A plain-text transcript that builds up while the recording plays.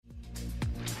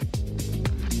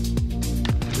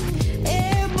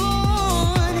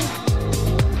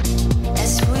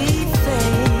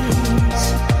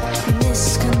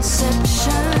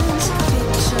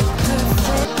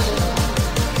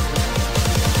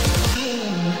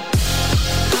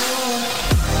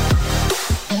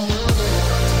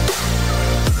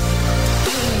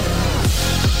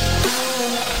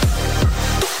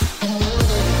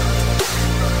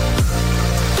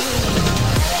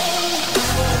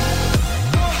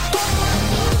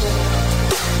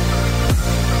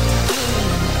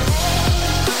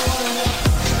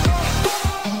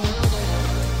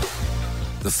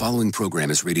following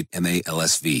program is rated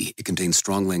MA-LSV. It contains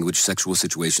strong language, sexual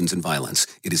situations, and violence.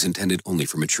 It is intended only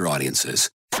for mature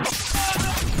audiences.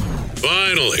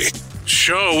 Finally,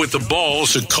 show with the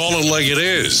balls to call it like it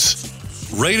is.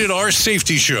 Rated R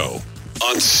Safety Show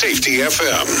on Safety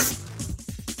FM.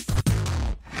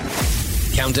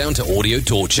 Countdown to audio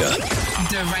torture.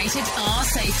 The Rated R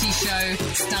Safety Show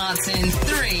starts in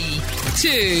 3,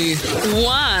 2,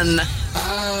 1.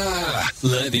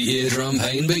 Let the eardrum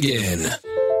pain begin.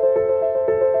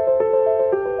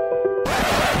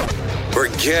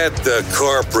 Forget the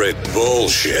corporate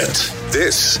bullshit.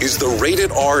 This is the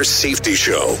Rated R Safety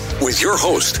Show with your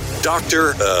host,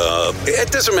 Dr.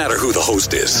 It doesn't matter who the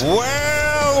host is.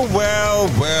 Well,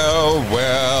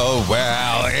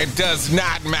 it does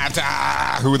not matter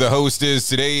who the host is.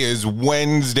 Today is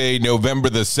Wednesday, November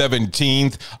the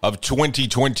 17th of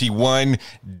 2021,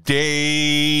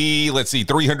 day,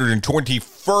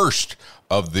 321st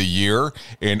of the year,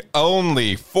 and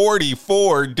only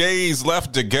 44 days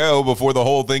left to go before the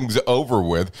whole thing's over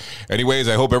with. Anyways,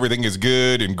 I hope everything is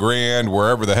good and grand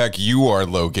wherever the heck you are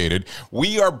located.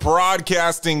 We are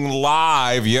broadcasting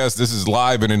live. Yes, this is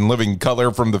live and in living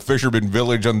color from the Fisherman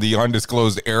Village on the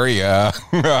undisclosed area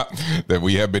that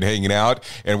we have been hanging out.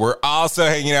 And we're also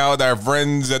hanging out with our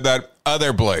friends at that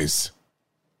other place.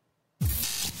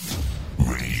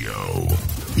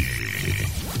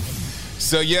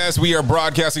 So yes, we are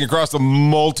broadcasting across the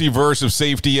multiverse of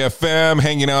Safety FM,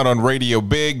 hanging out on Radio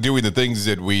Big, doing the things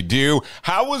that we do.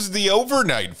 How was the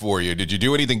overnight for you? Did you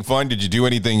do anything fun? Did you do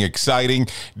anything exciting?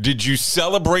 Did you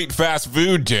celebrate Fast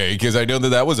Food Day? Because I know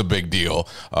that was a big deal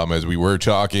as we were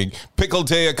talking. Pickle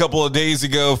Day a couple of days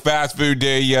ago, Fast Food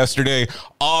Day yesterday.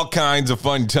 All kinds of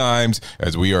fun times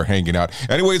as we are hanging out.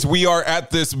 Anyways, we are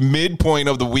at this midpoint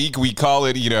of the week. We call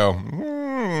it,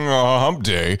 hump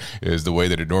day is the way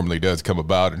that it normally does come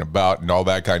about and all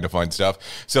that kind of fun stuff.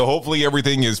 So hopefully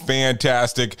everything is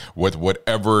fantastic with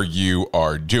whatever you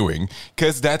are doing,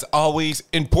 because that's always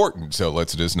important. So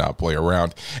let's just not play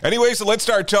around. Anyway, so let's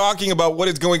start talking about what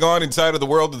is going on inside of the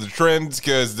world of the trends,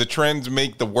 because the trends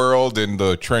make the world, and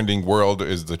the trending world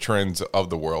is the trends of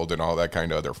the world, and all that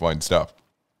kind of other fun stuff.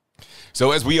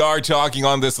 So as we are talking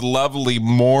on this lovely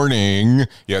morning,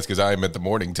 yes, because I am at the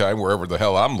morning time, wherever the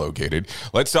hell I'm located,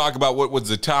 let's talk about what was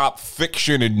the top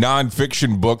fiction and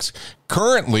nonfiction books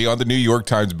currently on the New York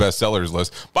Times bestsellers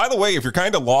list. By the way, if you're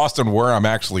kind of lost on where I'm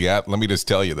actually at, let me just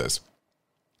tell you this.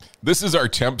 This is our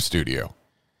temp studio.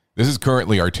 This is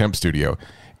currently our temp studio.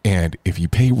 And if you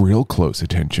pay real close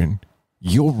attention,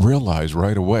 you'll realize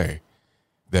right away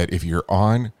that if you're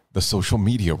on the social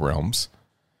media realms,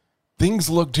 things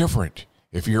look different.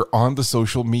 If you're on the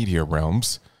social media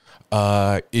realms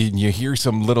and you hear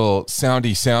some little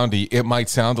soundy, it might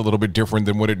sound a little bit different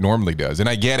than what it normally does. And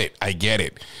I get it.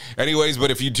 Anyways,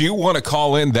 but if you do want to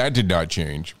call in, that did not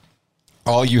change.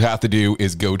 All you have to do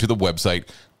is go to the website,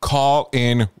 Call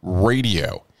In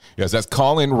Radio. Yes, that's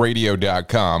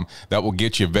callinradio.com. That will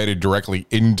get you vetted directly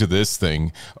into this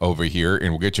thing over here,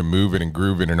 and will get you moving and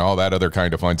grooving and all that other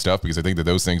kind of fun stuff, because I think that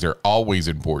those things are always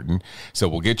important. So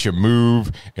we'll get you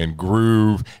move and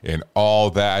groove and all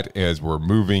that as we're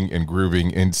moving and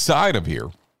grooving inside of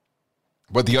here.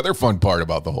 But the other fun part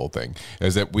about the whole thing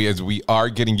is that as we are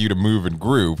getting you to move and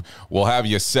groove, we'll have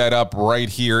you set up right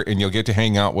here, and you'll get to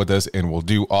hang out with us, and we'll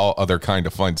do all other kind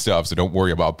of fun stuff. So don't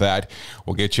worry about that.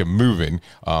 We'll get you moving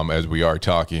as we are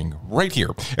talking right here.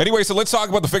 Anyway, so let's talk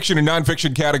about the fiction and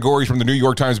nonfiction categories from the New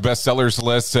York Times bestsellers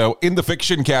list. So in the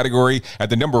fiction category, at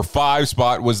the number 5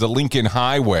 spot was The Lincoln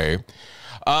Highway.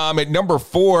 At number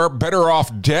 4, Better Off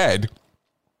Dead.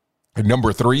 At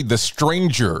number 3, The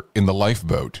Stranger in the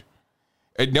Lifeboat.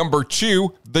 At number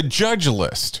 2, The Judge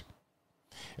List.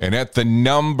 And at the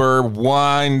number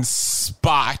 1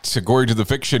 spot, according to the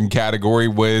fiction category,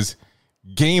 was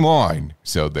Game On.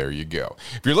 So there you go.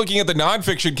 If you're looking at the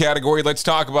nonfiction category, let's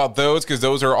talk about those, because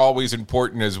those are always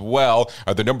important as well.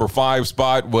 At the number 5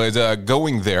 spot was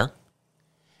Going There.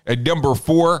 At number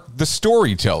 4, The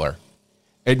Storyteller.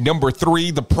 At number 3,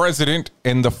 The President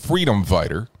and the Freedom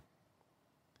Fighter.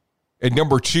 At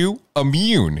number 2,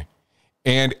 Immune.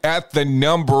 And at the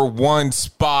number 1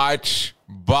 spot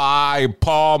by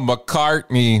Paul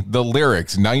McCartney, the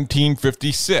lyrics,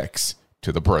 1956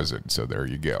 to the present. So there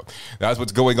you go. That's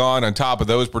what's going on top of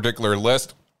those particular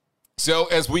lists. So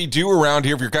as we do around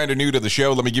here, if you're kind of new to the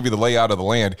show, let me give you the layout of the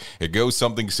land. It goes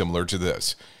something similar to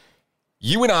this.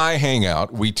 You and I hang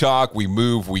out, we talk, we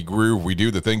move, we groove, we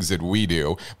do the things that we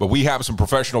do, but we have some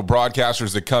professional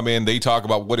broadcasters that come in, they talk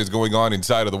about what is going on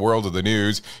inside of the world of the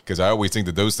news, because I always think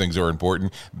that those things are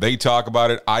important. They talk about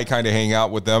it, I kind of hang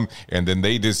out with them, and then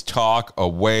they just talk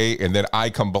away, and then I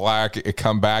come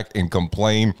back and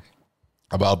complain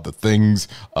about the things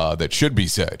that should be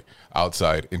said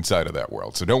inside of that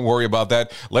world. So don't worry about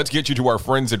that. Let's get you to our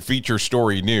friends at Feature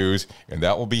Story News, and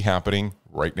that will be happening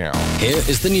right now. Here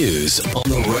is the news on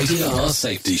the Rated R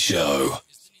Safety Show.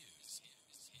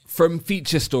 From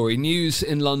Feature Story News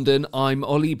in London, I'm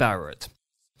Ollie Barrett.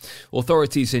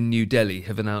 Authorities in New Delhi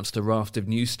have announced a raft of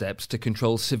new steps to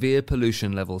control severe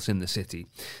pollution levels in the city.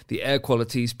 The air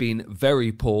quality's been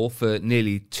very poor for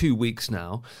nearly 2 weeks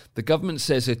now. The government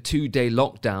says a 2-day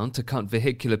lockdown to cut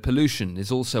vehicular pollution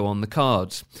is also on the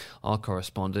cards. Our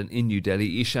correspondent in New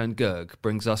Delhi, Ishan Garg,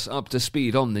 brings us up to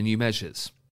speed on the new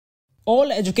measures.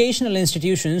 All educational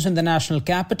institutions in the National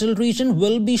Capital Region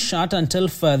will be shut until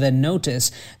further notice.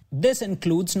 This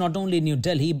includes not only New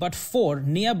Delhi but 4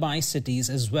 nearby cities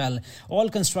as well. All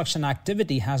construction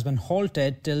activity has been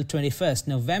halted till 21st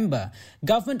November.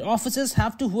 Government offices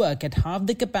have to work at half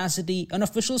the capacity, and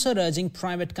officials are urging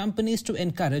private companies to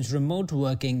encourage remote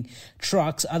working.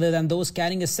 Trucks other than those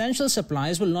carrying essential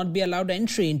supplies will not be allowed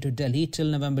entry into Delhi till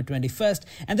November 21st,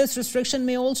 and this restriction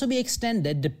may also be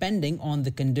extended depending on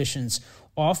the conditions.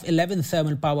 Of 11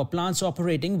 thermal power plants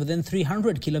operating within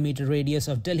 300-kilometer radius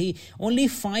of Delhi, only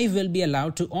 5 will be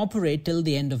allowed to operate till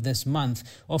the end of this month.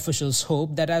 Officials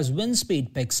hope that as wind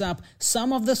speed picks up,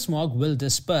 some of the smog will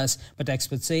disperse. But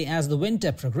experts say as the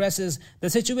winter progresses, the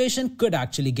situation could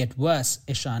actually get worse.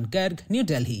 Ishan Garg, New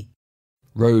Delhi.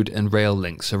 Road and rail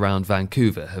links around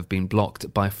Vancouver have been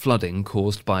blocked by flooding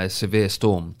caused by a severe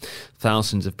storm.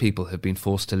 Thousands of people have been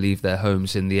forced to leave their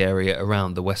homes in the area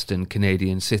around the Western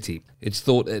Canadian city. It's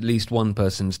thought at least 1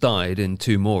 person's died and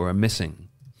 2 more are missing.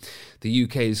 The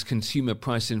UK's consumer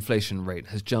price inflation rate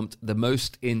has jumped the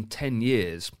most in 10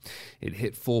 years. It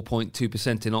hit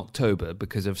 4.2% in October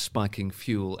because of spiking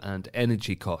fuel and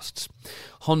energy costs.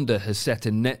 Honda has set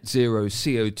a net zero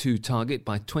CO2 target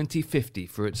by 2050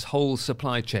 for its whole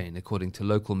supply chain, according to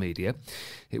local media.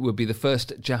 It would be the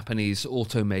first Japanese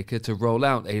automaker to roll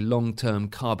out a long-term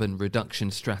carbon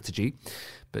reduction strategy.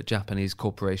 But Japanese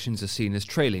corporations are seen as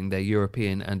trailing their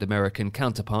European and American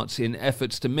counterparts in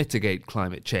efforts to mitigate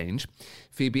climate change.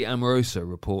 Phoebe Amoroso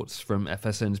reports from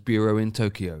FSN's bureau in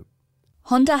Tokyo.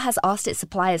 Honda has asked its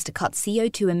suppliers to cut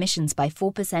CO2 emissions by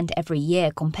 4% every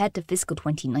year compared to fiscal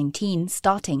 2019,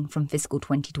 starting from fiscal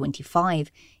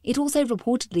 2025. It also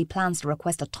reportedly plans to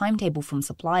request a timetable from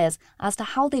suppliers as to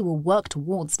how they will work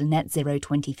towards the net zero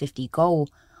 2050 goal.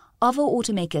 Other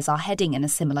automakers are heading in a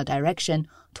similar direction.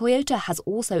 Toyota has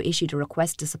also issued a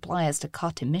request to suppliers to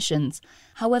cut emissions.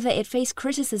 However, it faced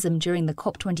criticism during the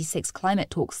COP26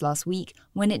 climate talks last week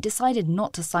when it decided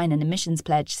not to sign an emissions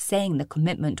pledge, saying the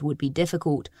commitment would be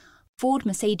difficult. Ford,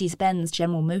 Mercedes-Benz,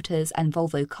 General Motors and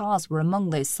Volvo Cars were among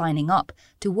those signing up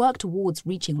to work towards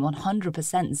reaching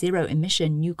 100%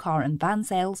 zero-emission new car and van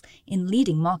sales in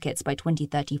leading markets by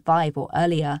 2035 or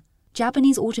earlier.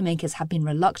 Japanese automakers have been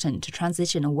reluctant to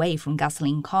transition away from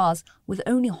gasoline cars, with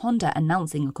only Honda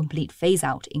announcing a complete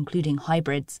phase-out, including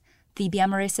hybrids. Phoebe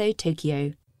Amoroso,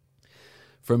 Tokyo.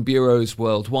 From bureaus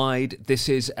worldwide, this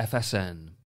is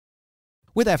FSN.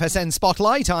 With FSN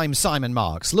Spotlight, I'm Simon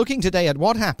Marks, looking today at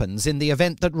what happens in the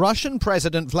event that Russian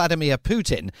President Vladimir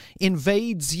Putin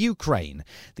invades Ukraine.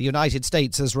 The United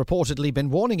States has reportedly been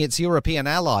warning its European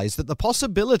allies that the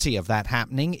possibility of that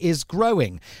happening is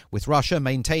growing, with Russia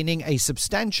maintaining a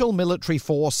substantial military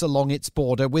force along its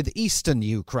border with eastern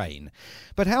Ukraine.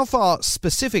 But how far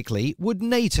specifically would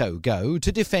NATO go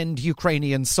to defend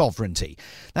Ukrainian sovereignty?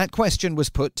 That question was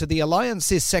put to the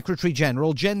Alliance's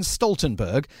Secretary-General Jens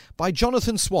Stoltenberg by Jonathan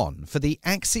Swan for the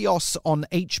Axios on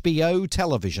HBO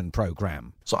television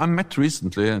program. So I met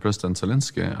recently President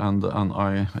Zelensky and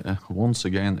I once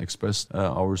again expressed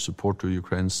our support to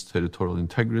Ukraine's territorial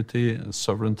integrity,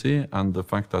 sovereignty, and the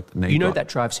fact that NATO... You know that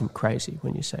drives him crazy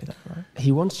when you say that, right?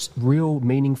 He wants real,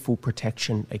 meaningful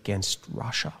protection against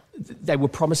Russia. They were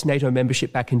promised NATO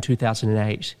membership back in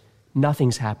 2008.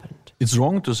 Nothing's happened. It's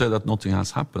wrong to say that nothing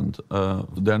has happened.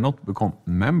 They are not become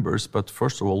members, but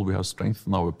first of all, we have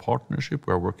strengthened our partnership.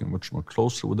 We are working much more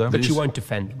closely with them. But you won't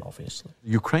defend them, obviously.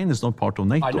 Ukraine is not part of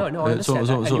NATO. I know, I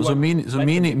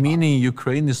understand Meaning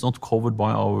Ukraine is not covered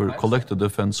by our collective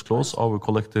defense clause, our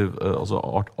collective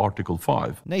Article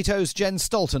 5. NATO's Jens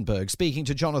Stoltenberg speaking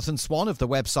to Jonathan Swan of the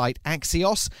website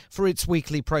Axios for its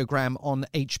weekly program on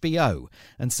HBO,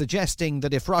 and suggesting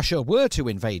that if Russia were to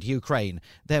invade Ukraine,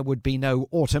 there would be no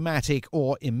automatic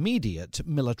or immediate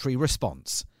military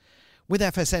response. With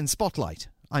FSN Spotlight,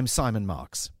 I'm Simon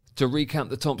Marks. To recap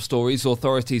the top stories,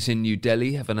 authorities in New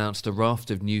Delhi have announced a raft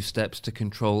of new steps to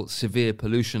control severe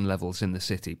pollution levels in the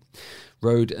city.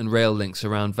 Road and rail links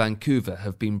around Vancouver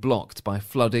have been blocked by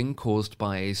flooding caused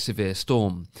by a severe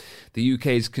storm. The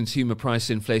UK's consumer price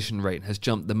inflation rate has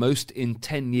jumped the most in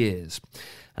 10 years.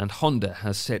 And Honda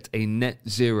has set a net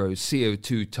zero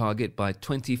CO2 target by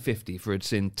 2050 for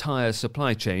its entire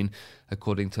supply chain,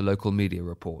 according to local media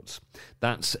reports.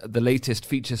 That's the latest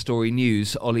feature story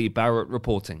news. Ollie Barrett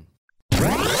reporting.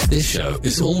 This show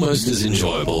is almost as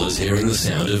enjoyable as hearing the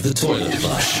sound of the toilet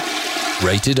flush.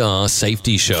 Rated R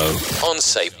Safety Show on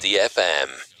Safety FM.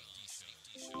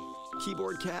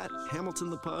 Keyboard Cat, Hamilton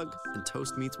the Pug, and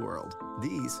Toast Meets World.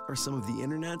 These are some of the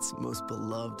internet's most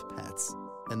beloved pets.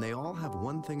 And they all have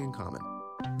one thing in common.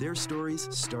 Their stories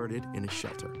started in a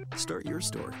shelter. Start your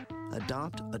story.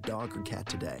 Adopt a dog or cat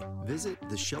today. Visit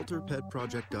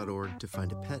theshelterpetproject.org to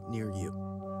find a pet near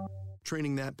you.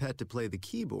 Training that pet to play the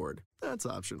keyboard, that's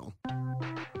optional.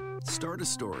 Start a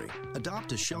story.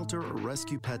 Adopt a shelter or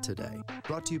rescue pet today.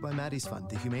 Brought to you by Maddie's Fund,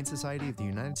 the Humane Society of the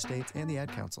United States, and the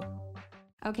Ad Council.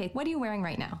 Okay, what are you wearing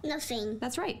right now? Nothing.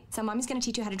 That's right. So Mommy's going to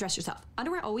teach you how to dress yourself.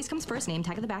 Underwear always comes first, name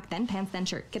tag at the back, then pants, then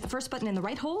shirt. Get the first button in the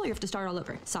right hole or you have to start all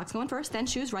over. Socks going first, then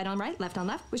shoes, right on right, left on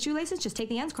left. With shoelaces, just take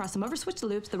the ends, cross them over, switch the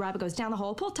loops, the rabbit goes down the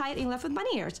hole, pull tight, and you're left with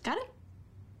bunny ears. Got it?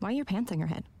 Why are your pants on your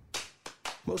head?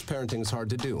 Most parenting is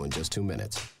hard to do in just 2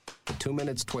 minutes. But 2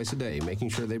 minutes twice a day making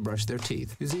sure they brush their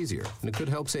teeth is easier, and it could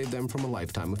help save them from a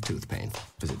lifetime of tooth pain.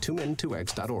 Visit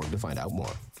 2min2x.org to find out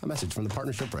more. A message from the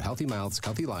Partnership for Healthy Mouths,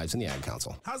 Healthy Lives, and the Ad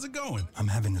Council. How's it going? I'm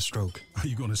having a stroke. Are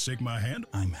you going to shake my hand?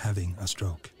 I'm having a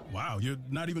stroke. Wow, you're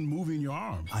not even moving your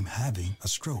arm. I'm having a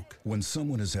stroke. When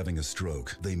someone is having a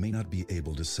stroke, they may not be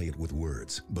able to say it with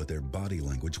words, but their body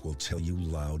language will tell you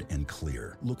loud and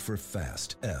clear. Look for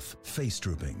FAST. F, face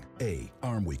drooping. A,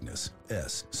 arm weakness.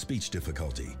 S, speech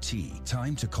difficulty. T,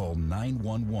 time to call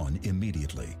 911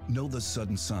 immediately. Know the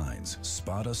sudden signs.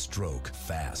 Spot a stroke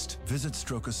fast. Visit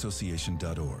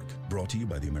strokeassociation.org. Brought to you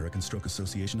by the American Stroke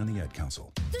Association and the Ad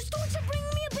Council. The Storks are bringing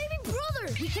me a baby brother.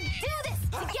 We can do this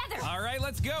together. All right,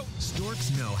 let's go.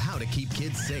 Storks know how to keep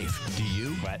kids safe. Do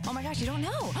you? What? Oh my gosh, you don't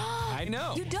know. I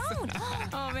know. You don't.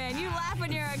 Oh man, you laugh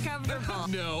when you're uncomfortable.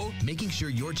 No. Making sure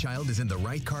your child is in the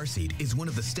right car seat is one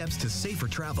of the steps to safer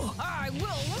travel. I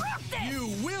will rock this. You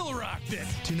will rock this.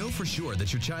 To know for sure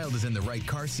that your child is in the right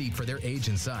car seat for their age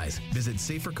and size, visit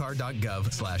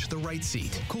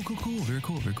safercar.gov/the-right-seat. Cool. Very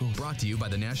cool. Brought to you by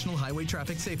the National Highway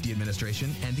Traffic Safety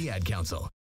Administration and the Ad Council.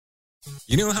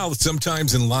 You know how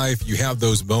sometimes in life you have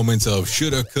those moments of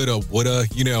shoulda, coulda, woulda,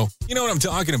 you know what I'm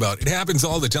talking about. It happens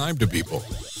all the time to people.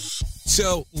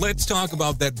 So let's talk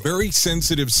about that very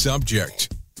sensitive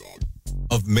subject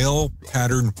of male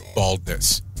pattern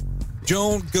baldness.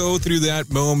 Don't go through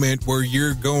that moment where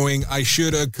you're going, I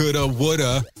shoulda, coulda,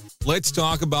 woulda. Let's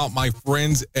talk about my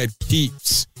friends at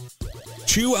Keeps.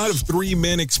 2 out of 3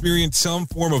 men experience some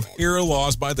form of hair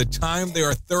loss by the time they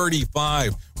are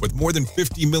 35. With more than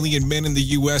 50 million men in the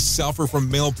U.S. suffer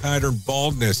from male pattern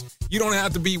baldness. You don't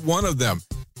have to be one of them.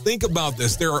 Think about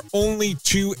this. There are only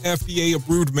 2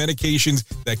 FDA-approved medications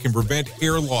that can prevent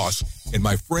hair loss, and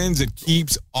my friends at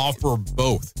Keeps offer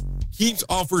both. Keeps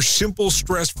offers simple,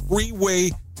 stress-free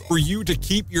way for you to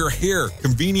keep your hair.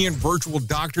 Convenient virtual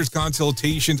doctor's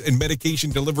consultations and medication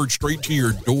delivered straight to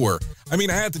your door. I mean,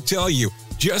 I have to tell you,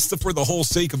 just for the whole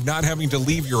sake of not having to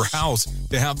leave your house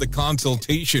to have the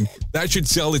consultation, that should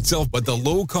sell itself. But the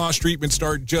low-cost treatments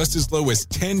start just as low as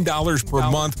 $10 per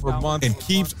month, and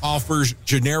Keeps offers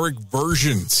generic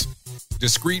versions.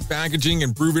 Discreet packaging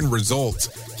and proven results.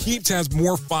 Keeps has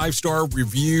more 5-star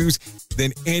reviews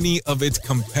than any of its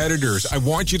competitors. I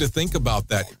want you to think about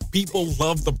that. People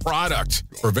love the product.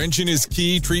 Prevention is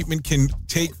key. Treatment can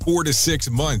take 4 to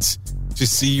 6 months to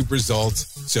see results,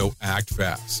 so act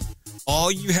fast.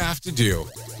 All you have to do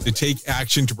to take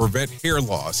action to prevent hair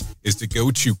loss is to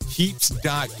go to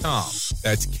Keeps.com.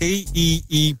 That's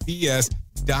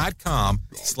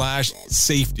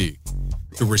KEEPS.com/safety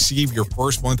to receive your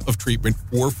first month of treatment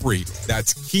for free.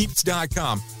 That's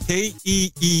Keeps.com,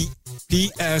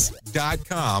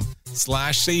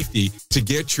 KEEPS.com/safety to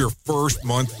get your first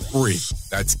month free.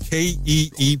 That's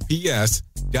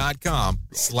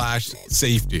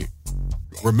KEEPS.com/safety.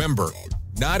 Remember,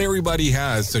 not everybody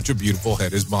has such a beautiful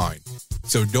head as mine.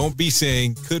 So don't be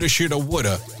saying coulda, shoulda,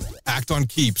 woulda. Act on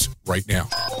Keeps right now.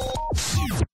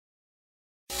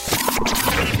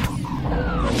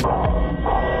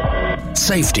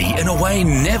 Safety in a way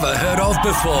never heard of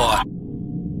before.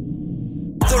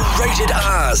 The Rated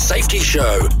R Safety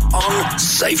Show on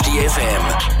Safety FM.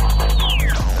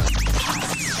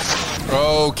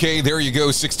 Okay, there you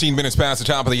go. 16 minutes past the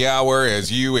top of the hour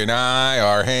as you and I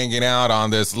are hanging out on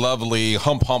this lovely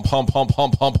hump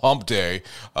day,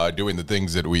 doing the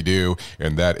things that we do,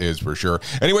 and that is for sure.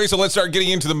 Anyway, so let's start getting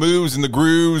into the moves and the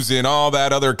grooves and all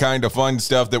that other kind of fun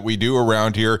stuff that we do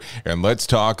around here, and let's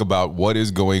talk about what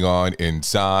is going on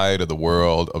inside of the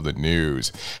world of the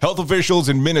news. Health officials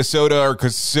in Minnesota are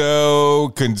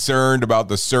so concerned about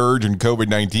the surge in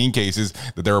COVID-19 cases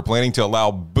that they are planning to allow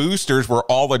boosters for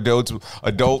all adults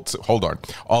by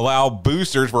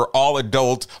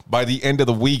the end of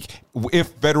the week if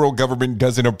federal government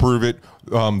doesn't approve it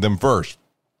them first.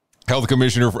 Health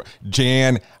Commissioner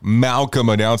Jan Malcolm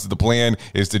announced that the plan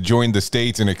is to join the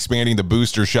states in expanding the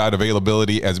booster shot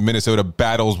availability as Minnesota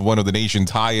battles one of the nation's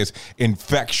highest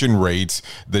infection rates.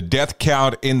 The death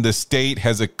count in the state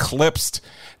has eclipsed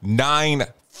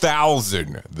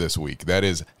 9,000 this week. That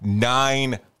is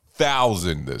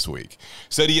 9,000 this week.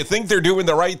 So do you think they're doing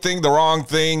the right thing, the wrong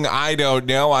thing? I don't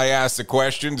know. I ask the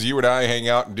questions. You and I hang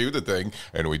out and do the thing,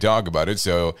 and we talk about it.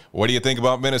 So what do you think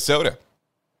about Minnesota?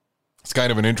 It's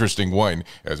kind of an interesting one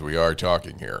as we are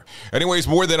talking here. Anyways,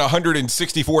 more than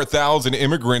 164,000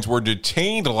 immigrants were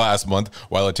detained last month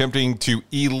while attempting to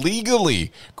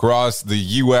illegally cross the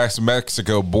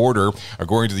U.S.-Mexico border,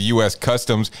 according to the U.S.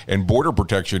 Customs and Border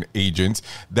Protection agents.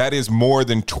 That is more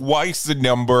than twice the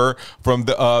number from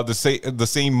the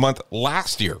same month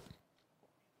last year.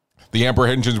 The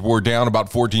apprehensions were down about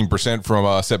 14%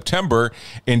 from September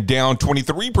and down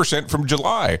 23% from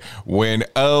July, when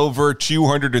over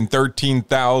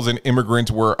 213,000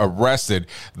 immigrants were arrested,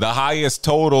 the highest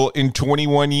total in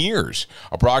 21 years.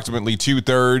 Approximately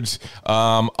two-thirds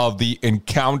of the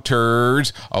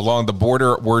encounters along the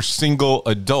border were single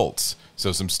adults.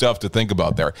 So some stuff to think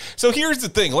about there. So here's the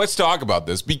thing. Let's talk about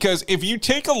this, because if you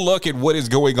take a look at what is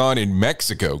going on in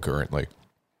Mexico currently,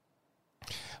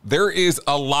 there is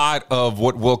a lot of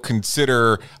what we'll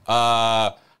consider,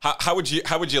 how would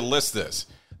you list this?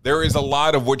 There is a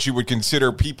lot of what you would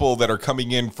consider people that are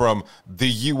coming in from the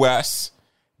U.S.,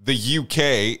 the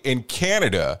U.K., and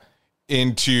Canada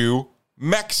into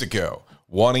Mexico,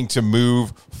 wanting to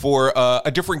move for a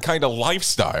different kind of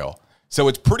lifestyle. So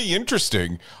it's pretty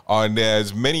interesting on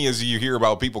as many as you hear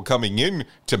about people coming in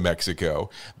to Mexico.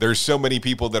 There's so many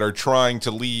people that are trying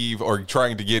to leave or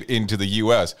trying to get into the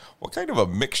U.S. What kind of a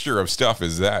mixture of stuff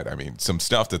is that? I mean, some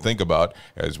stuff to think about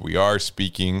as we are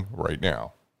speaking right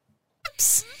now.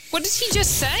 What did he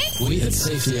just say? We at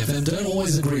Safety FM don't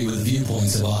always agree with the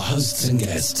viewpoints of our hosts and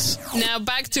guests. Now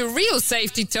back to real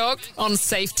safety talk on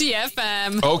Safety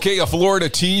FM. Okay, a Florida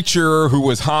teacher who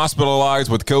was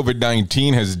hospitalized with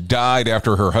COVID-19 has died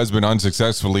after her husband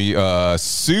unsuccessfully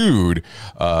sued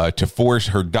to force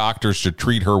her doctors to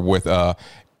treat her with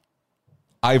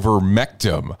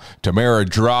ivermectin. Tamara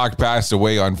Drock passed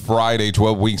away on Friday,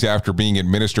 12 weeks after being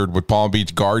administered with Palm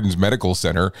Beach Gardens Medical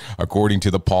Center, according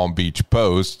to the Palm Beach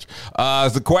Post.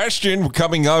 The question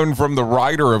coming on from the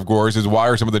writer, of course, is why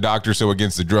are some of the doctors so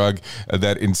against the drug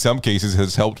that in some cases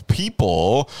has helped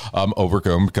people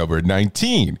overcome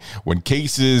COVID-19? When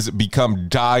cases become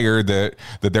dire that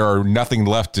there are nothing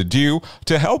left to do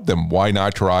to help them, why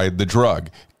not try the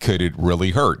drug? Could it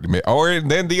really hurt? Or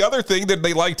then the other thing that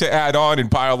they like to add on and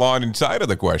pile on inside of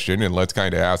the question, and let's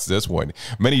kind of ask this one.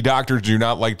 Many doctors do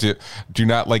not like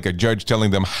a judge telling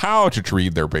them how to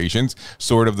treat their patients,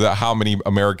 sort of how many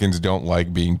Americans don't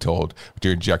like being told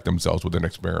to inject themselves with an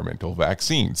experimental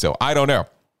vaccine. So I don't know.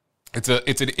 It's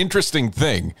an interesting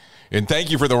thing. And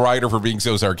thank you for the writer for being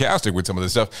so sarcastic with some of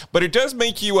this stuff. But it does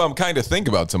make you kind of think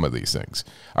about some of these things.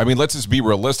 I mean, let's just be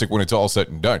realistic when it's all said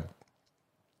and done.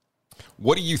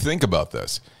 What do you think about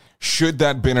this? Should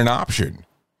that been an option?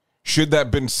 Should that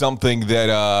been something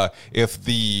that if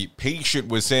the patient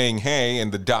was saying, hey,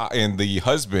 and the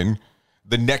husband,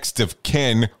 the next of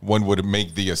kin, one would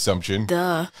make the assumption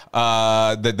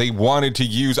that they wanted to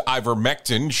use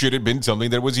ivermectin, should it have been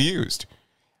something that was used?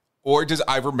 Or does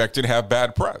ivermectin have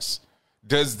bad press?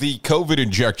 Does the COVID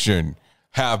injection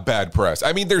have bad press?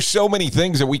 I mean, there's so many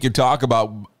things that we could talk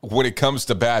about when it comes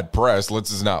to bad press. Let's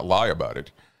just not lie about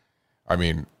it. I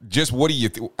mean, just what do you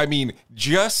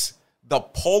just the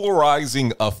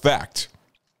polarizing effect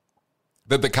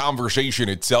that the conversation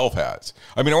itself has.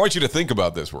 I mean, I want you to think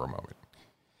about this for a moment.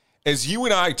 As you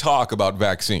and I talk about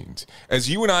vaccines, as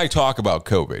you and I talk about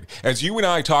COVID, as you and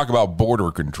I talk about border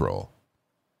control,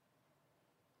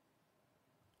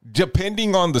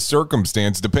 depending on the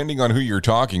circumstance, depending on who you're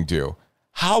talking to,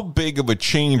 how big of a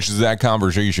change does that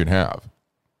conversation have?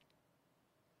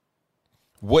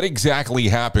 What exactly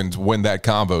happens when that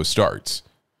convo starts?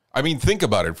 I mean, think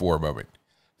about it for a moment.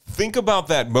 Think about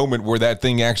that moment where that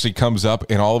thing actually comes up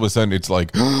and all of a sudden it's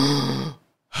like,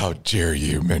 How dare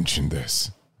you mention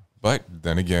this? But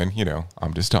then again,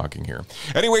 I'm just talking here.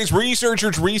 Anyways,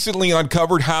 researchers recently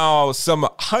uncovered how some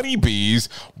honeybees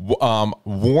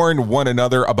warn one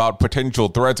another about potential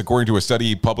threats. According to a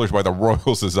study published by the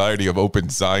Royal Society of Open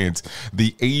Science,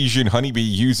 the Asian honeybee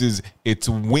uses its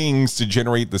wings to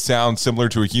generate the sound similar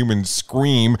to a human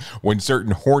scream when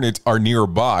certain hornets are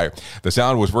nearby. The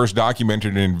sound was first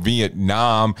documented in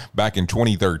Vietnam back in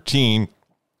 2013.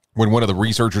 When one of the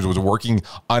researchers was working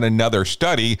on another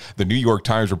study, the New York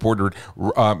Times reported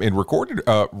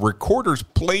recorders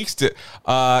placed it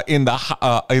in the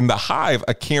hive,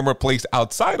 a camera placed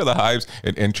outside of the hives,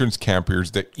 and entrance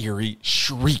campers the eerie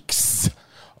shrieks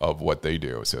of what they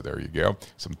do. So there you go.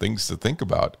 Some things to think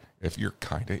about if you're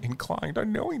kind of inclined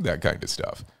on knowing that kind of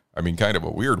stuff. I mean, kind of a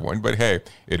weird one, but hey,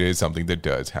 it is something that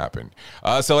does happen.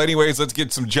 So anyways, let's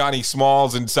get some Johnny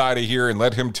Smalls inside of here and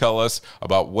let him tell us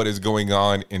about what is going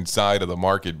on inside of the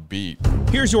Market Beat.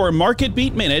 Here's your Market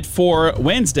Beat Minute for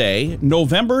Wednesday,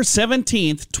 November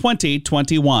 17th,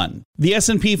 2021. The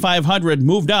S&P 500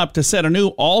 moved up to set a new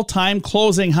all-time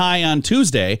closing high on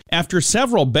Tuesday after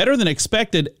several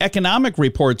better-than-expected economic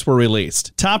reports were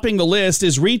released. Topping the list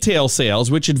is retail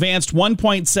sales, which advanced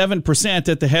 1.7%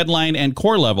 at the headline and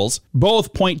core levels,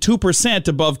 both 0.2%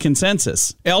 above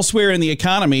consensus. Elsewhere in the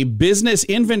economy, business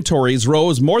inventories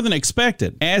rose more than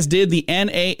expected, as did the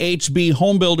NAHB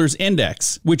Homebuilders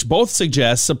Index, which both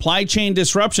suggest supply chain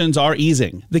disruptions are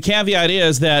easing. The caveat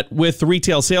is that, with the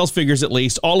retail sales figures at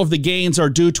least, all of the gains are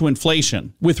due to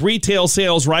inflation, with retail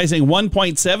sales rising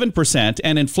 1.7%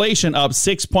 and inflation up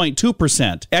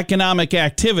 6.2%. Economic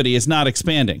activity is not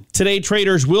expanding. Today,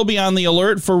 traders will be on the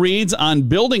alert for reads on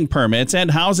building permits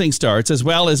and housing starts, as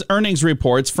well as earnings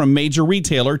reports from major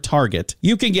retailer Target.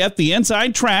 You can get the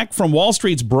inside track from Wall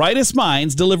Street's brightest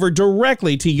minds delivered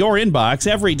directly to your inbox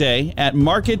every day at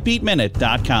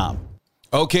marketbeatminute.com.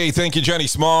 Okay, thank you, Johnny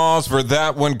Smalls, for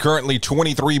that one. Currently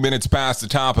 23 minutes past the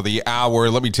top of the hour.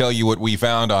 Let me tell you what we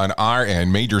found on our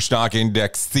end. Major stock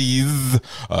indexes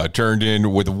turned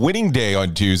in with winning day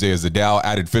on Tuesday as the Dow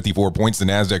added 54 points, the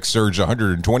Nasdaq surged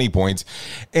 120 points,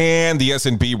 and the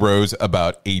S&P rose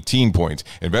about 18 points.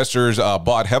 Investors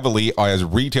bought heavily as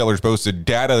retailers posted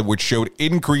data which showed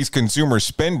increased consumer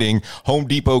spending. Home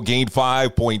Depot gained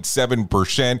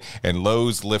 5.7%, and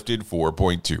Lowe's lifted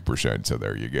 4.2%. So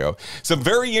there you go. Some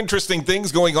very interesting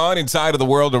things going on inside of the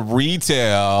world of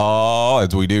retail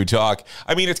as we do talk.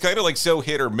 I mean, it's kind of like so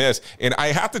hit or miss. And I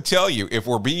have to tell you, if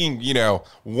we're being,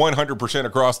 100%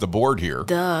 across the board here,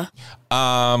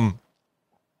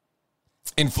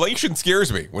 inflation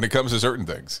scares me when it comes to certain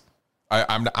things.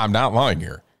 I'm not lying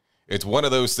here. It's one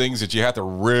of those things that you have to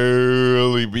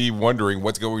really be wondering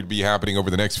what's going to be happening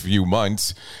over the next few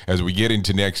months as we get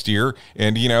into next year.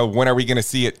 And, when are we going to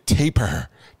see it taper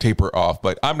off?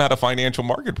 But I'm not a financial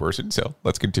market person, so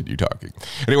let's continue talking.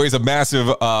 Anyways, a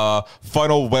massive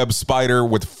funnel web spider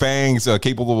with fangs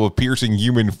capable of piercing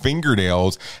human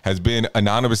fingernails has been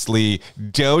anonymously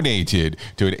donated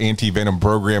to an anti-venom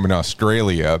program in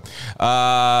Australia.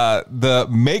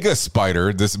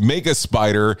 This mega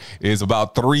spider is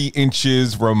about 3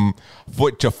 inches from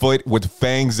foot to foot with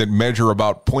fangs that measure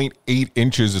about 0.8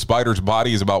 inches. The spider's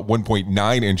body is about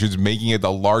 1.9 inches, making it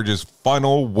the largest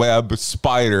funnel web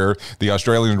spider the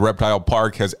Australian Reptile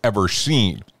Park has ever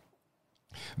seen.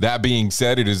 That being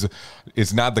said,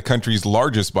 it's not the country's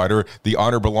largest spider. The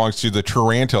honor belongs to the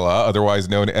tarantula, otherwise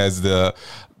known as the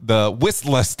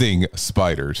whistling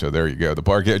spider. So there you go. The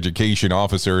park education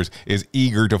officers is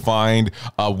eager to find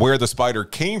where the spider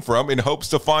came from in hopes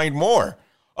to find more.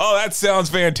 Oh, that sounds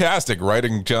fantastic. Right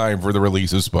in time for the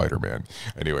release of Spider-Man.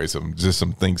 Anyway, some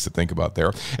things to think about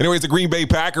there. Anyways, the Green Bay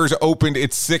Packers opened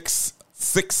its sixth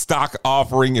stock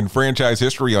offering in franchise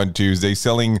history on Tuesday,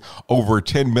 selling over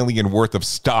 $10 million worth of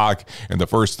stock in the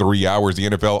first 3 hours. The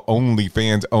NFL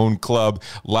OnlyFans-owned club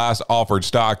last offered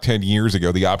stock 10 years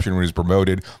ago. The option was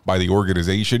promoted by the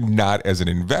organization not as an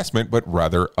investment, but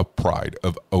rather a pride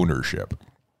of ownership.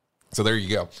 So there you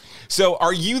go. So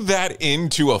are you that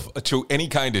into to any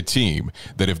kind of team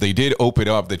that if they did open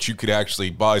up that you could actually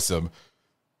buy some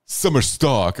summer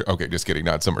stock? Okay, just kidding,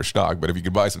 not summer stock, but if you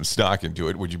could buy some stock into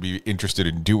it, would you be interested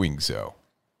in doing so?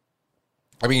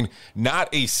 I mean, not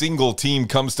a single team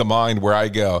comes to mind where I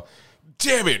go,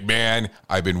 damn it, man,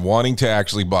 I've been wanting to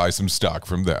actually buy some stock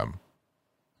from them.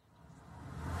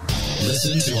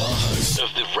 Listen to our host of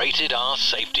the Rated R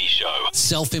Safety Show.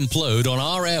 Self-implode on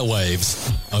our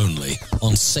airwaves, only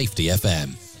on Safety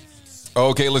FM.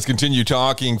 Okay, let's continue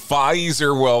talking.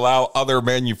 Pfizer will allow other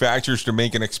manufacturers to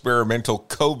make an experimental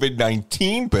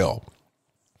COVID-19 pill.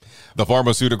 The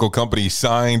pharmaceutical company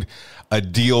signed a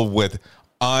deal with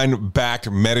unbacked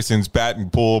medicines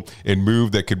patent pool and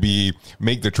move that could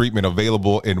make the treatment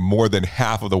available in more than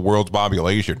half of the world's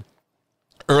population.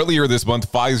 Earlier this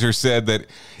month, Pfizer said that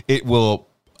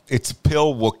its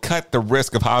pill will cut the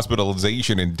risk of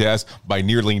hospitalization and deaths by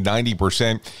nearly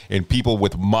 90% in people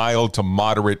with mild to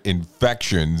moderate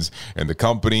infections. And the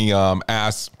company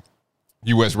asked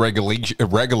U.S.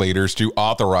 regulators to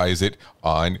authorize it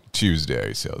on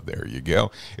Tuesday. So there you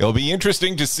go. It'll be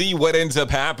interesting to see what ends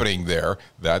up happening there.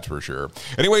 That's for sure.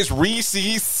 Anyways,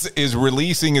 Reese's is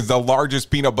releasing the largest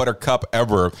peanut butter cup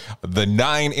ever. The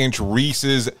 9-inch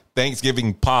Reese's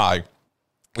Thanksgiving pie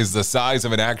is the size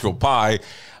of an actual pie,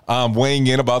 weighing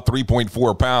in about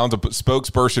 3.4 pounds. A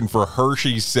spokesperson for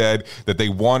Hershey said that they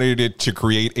wanted it to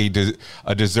create a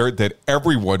dessert that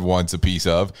everyone wants a piece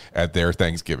of at their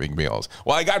Thanksgiving meals.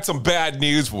 Well, I got some bad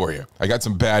news for you.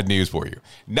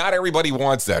 Not everybody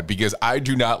wants that, because I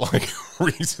do not like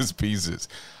Reese's Pieces.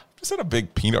 I'm just not a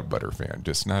big peanut butter fan.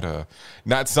 Just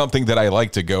not something that I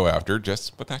like to go after.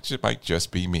 But that might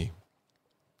just be me.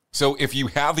 So if you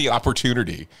have the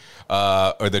opportunity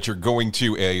or that you're going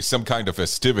to some kind of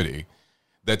festivity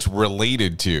that's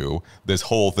related to this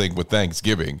whole thing with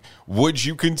Thanksgiving, would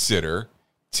you consider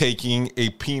taking a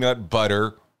peanut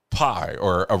butter pie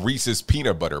or a Reese's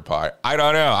peanut butter pie? I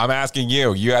don't know. I'm asking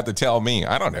you. You have to tell me.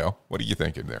 I don't know. What are you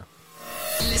thinking there?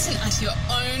 Listen at your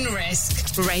own risk.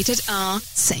 Rated R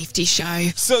Safety Show.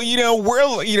 So, we're,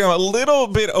 a little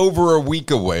bit over a week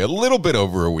away.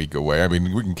 I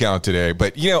mean, we can count today,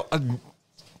 but,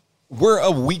 we're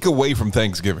a week away from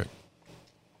Thanksgiving,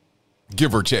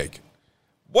 give or take.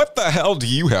 What the hell do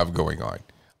you have going on?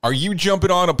 Are you jumping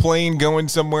on a plane going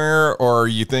somewhere, or are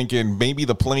you thinking maybe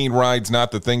the plane ride's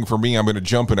not the thing for me? I'm going to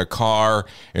jump in a car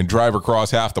and drive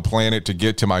across half the planet to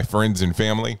get to my friends and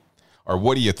family? Or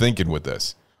what are you thinking with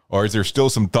this? Or is there still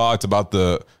some thoughts about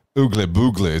the oogle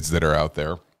booglids that are out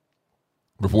there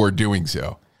before doing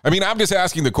so? I mean, I'm just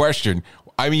asking the question.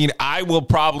 I mean, I will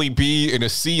probably be in a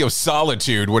sea of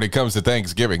solitude when it comes to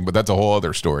Thanksgiving, but that's a whole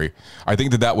other story. I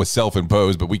think that was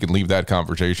self-imposed, but we can leave that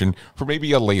conversation for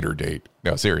maybe a later date.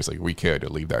 No, seriously, we could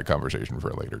leave that conversation for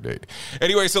a later date.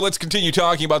 Anyway, so let's continue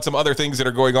talking about some other things that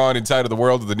are going on inside of the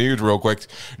world of the news real quick.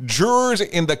 Jurors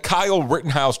in the Kyle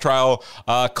Rittenhouse trial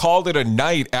called it a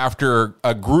night after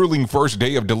a grueling first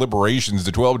day of deliberations.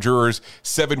 The 12 jurors,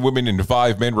 7 women and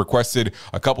 5 men, requested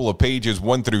a couple of pages,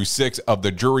 1 through 6, of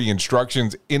the jury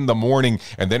instructions in the morning,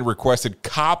 and then requested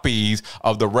copies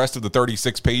of the rest of the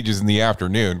 36 pages in the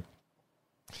afternoon.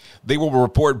 They will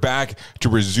report back to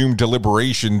resume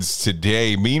deliberations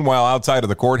today. Meanwhile, outside of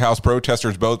the courthouse,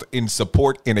 protesters both in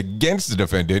support and against the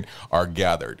defendant are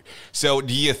gathered. So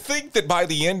do you think that by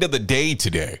the end of the day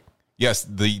today, yes,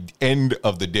 the end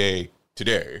of the day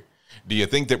today, do you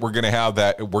think that we're going to have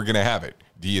that? We're going to have it.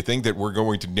 Do you think that we're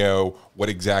going to know what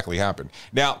exactly happened?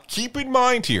 Now, keep in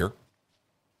mind here,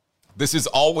 this is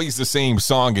always the same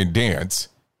song and dance.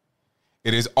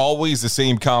 It is always the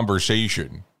same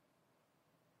conversation.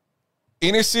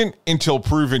 Innocent until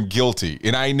proven guilty.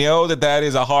 And I know that that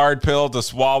is a hard pill to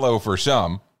swallow for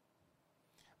some,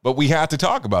 but we have to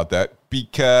talk about that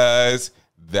because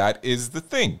that is the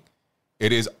thing.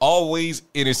 It is always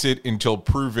innocent until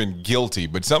proven guilty,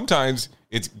 but sometimes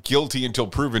it's guilty until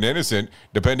proven innocent,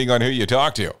 depending on who you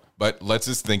talk to. But let's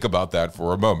just think about that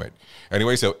for a moment.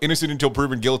 Anyway, so innocent until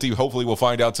proven guilty. Hopefully we'll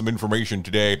find out some information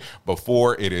today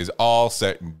before it is all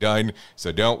said and done.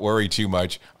 So don't worry too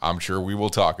much. I'm sure we will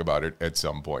talk about it at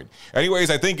some point. Anyways,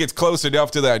 I think it's close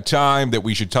enough to that time that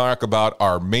we should talk about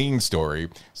our main story.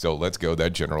 So let's go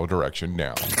that general direction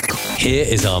now. Here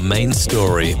is our main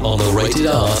story on the Rated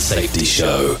R Safety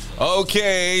Show.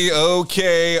 Okay.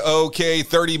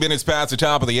 30 minutes past the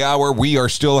top of the hour. We are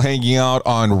still hanging out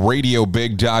on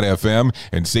RadioBig.fm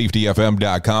and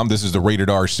SafetyFM.com. This is the Rated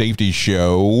R Safety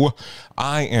Show.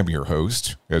 I am your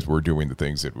host as we're doing the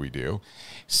things that we do.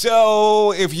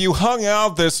 So if you hung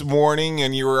out this morning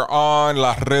and you were on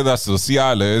las redes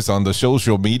sociales, on the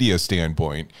social media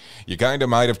standpoint, you kind of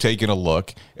might have taken a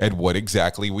look at what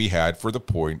exactly we had for the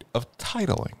point of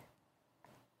titling.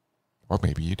 Or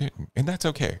maybe you didn't, and that's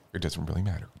okay. It doesn't really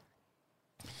matter.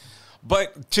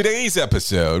 But today's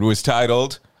episode was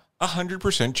titled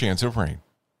 100% Chance of Rain.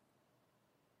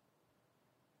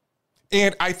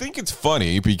 And I think it's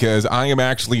funny because I am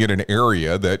actually in an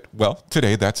area that, well,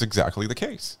 today that's exactly the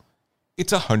case.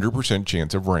 It's 100%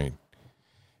 chance of rain.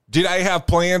 Did I have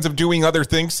plans of doing other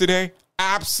things today?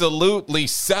 Absolutely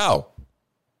so.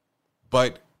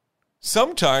 But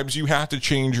sometimes you have to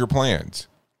change your plans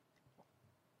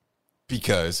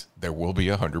because there will be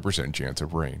 100% chance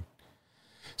of rain.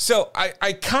 So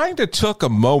I kind of took a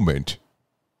moment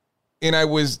and I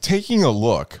was taking a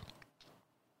look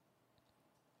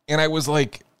And I was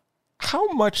like,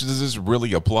 how much does this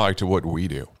really apply to what we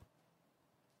do?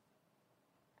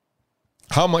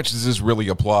 How much does this really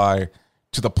apply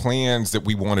to the plans that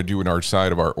we want to do in our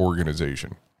side of our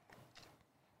organization?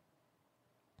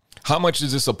 How much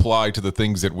does this apply to the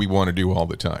things that we want to do all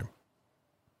the time?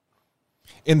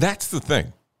 And that's the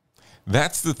thing.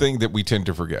 That's the thing that we tend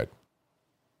to forget.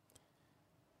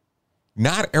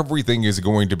 Not everything is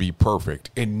going to be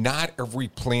perfect, and not every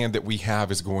plan that we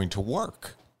have is going to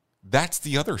work. That's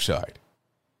the other side.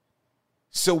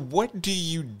 So what do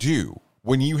you do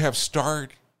when you have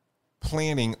started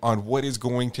planning on what is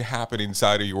going to happen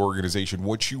inside of your organization,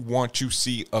 what you want to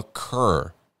see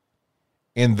occur,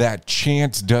 and that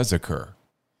chance does occur?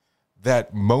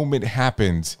 That moment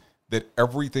happens that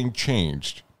everything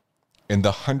changed, and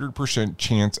the 100%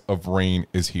 chance of rain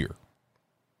is here.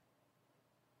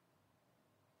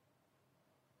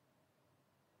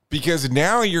 Because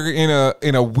now you're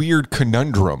in a weird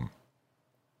conundrum.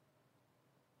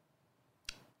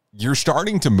 You're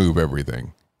starting to move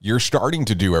everything. You're starting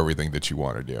to do everything that you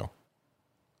want to do.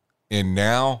 And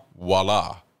now,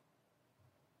 voila.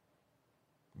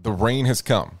 The rain has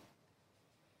come.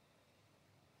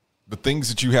 The things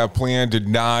that you have planned did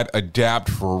not adapt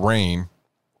for rain.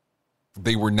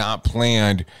 They were not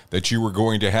planned that you were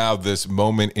going to have this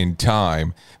moment in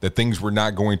time, that things were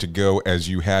not going to go as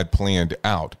you had planned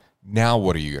out. Now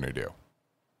what are you going to do?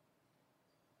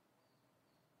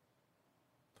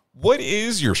 What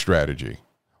is your strategy?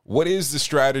 What is the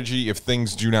strategy if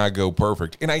things do not go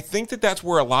perfect? And I think that that's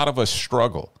where a lot of us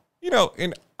struggle. You know,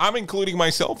 and I'm including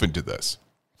myself into this.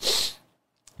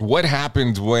 What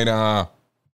happens when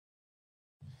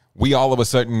we all of a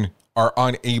sudden are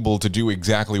unable to do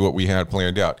exactly what we had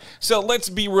planned out? So let's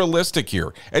be realistic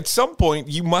here. At some point,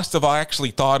 you must have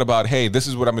actually thought about, hey, this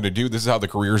is what I'm going to do. This is how the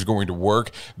career is going to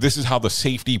work. This is how the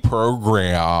safety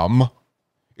program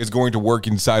is going to work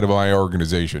inside of my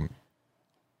organization.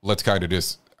 Let's kind of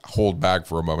just hold back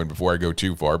for a moment before I go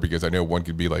too far, because I know one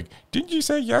could be like, didn't you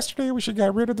say yesterday we should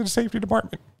get rid of the safety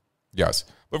department? Yes.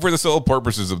 But for the sole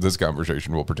purposes of this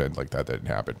conversation, we'll pretend like that didn't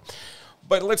happen.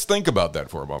 But let's think about that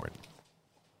for a moment.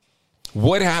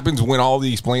 What happens when all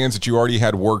these plans that you already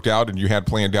had worked out and you had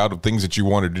planned out of things that you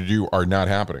wanted to do are not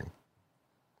happening?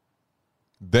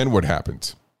 Then what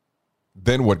happens?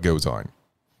 Then what goes on?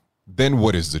 Then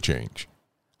what is the change?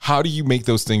 How do you make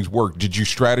those things work? Did you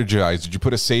strategize? Did you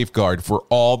put a safeguard for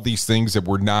all these things that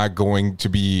were not going to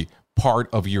be part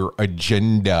of your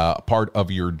agenda, part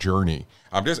of your journey?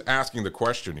 I'm just asking the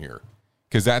question here,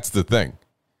 because that's the thing.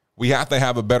 We have to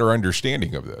have a better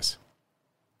understanding of this.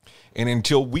 And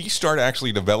until we start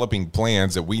actually developing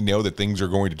plans that we know that things are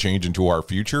going to change into our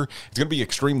future, it's going to be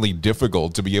extremely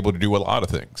difficult to be able to do a lot of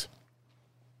things.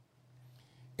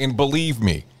 And believe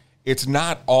me, it's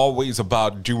not always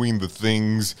about doing the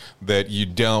things that you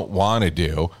don't want to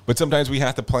do, but sometimes we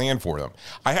have to plan for them.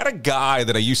 I had a guy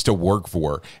that I used to work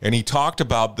for, and he talked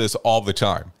about this all the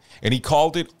time, and he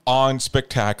called it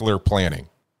on-spectacular planning.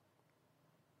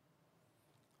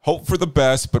 Hope for the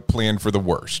best, but plan for the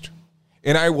worst.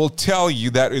 And I will tell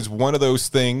you that is one of those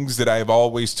things that I have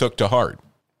always took to heart.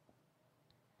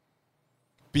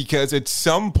 Because at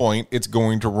some point, it's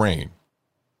going to rain.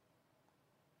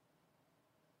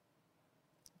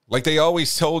 Like they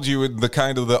always told you in the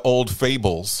kind of the old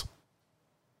fables.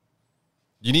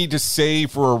 You need to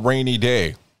save for a rainy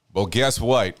day. Well, guess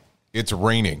what? It's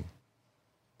raining.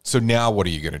 So now what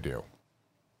are you going to do?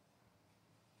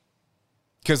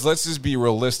 Because let's just be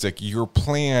realistic. Your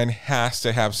plan has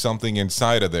to have something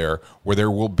inside of there where there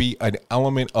will be an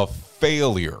element of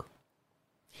failure.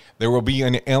 There will be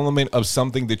an element of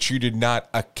something that you did not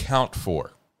account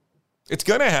for. It's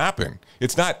going to happen.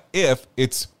 It's not if,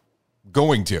 it's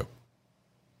going to.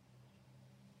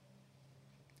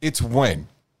 It's when.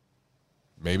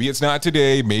 Maybe it's not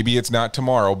today, maybe it's not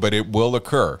tomorrow, but it will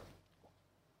occur.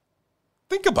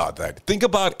 Think about that. Think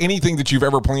about anything that you've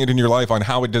ever planned in your life on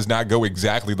how it does not go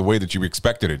exactly the way that you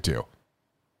expected it to.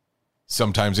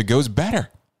 Sometimes it goes better.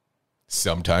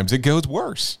 Sometimes it goes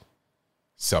worse.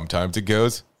 Sometimes it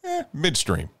goes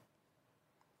midstream.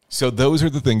 So those are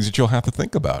the things that you'll have to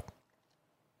think about.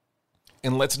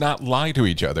 And let's not lie to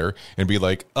each other and be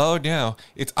like, oh no,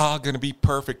 it's all going to be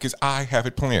perfect because I have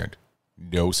it planned.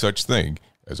 No such thing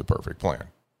as a perfect plan.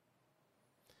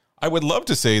 I would love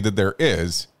to say that there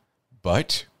is,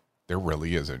 but there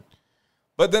really isn't.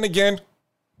 But then again,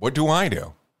 what do I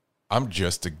do? I'm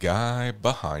just a guy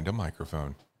behind a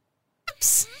microphone.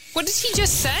 What did he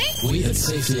just say? We at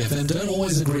Safety FM don't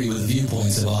always agree with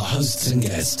viewpoints of our hosts and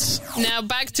guests. Now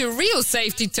back to real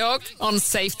safety talk on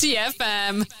Safety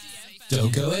FM.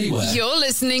 Don't go anywhere. You're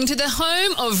listening to the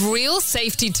home of real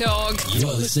safety talk.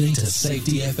 You're listening to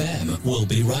Safety FM. We'll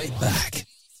be right back.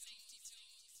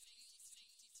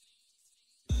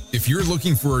 If you're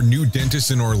looking for a new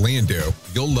dentist in Orlando,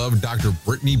 you'll love Dr.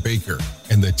 Brittany Baker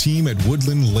and the team at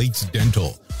Woodland Lakes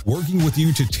Dental. Working with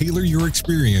you to tailor your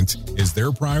experience is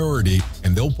their priority,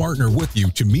 and they'll partner with you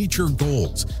to meet your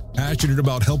goals. Passionate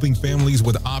about helping families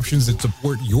with options that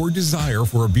support your desire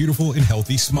for a beautiful and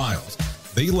healthy smile.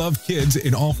 They love kids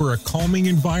and offer a calming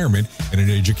environment and an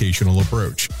educational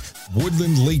approach.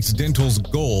 Woodland Lakes Dental's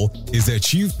goal is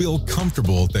that you feel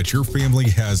comfortable that your family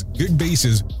has good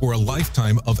basis for a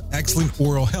lifetime of excellent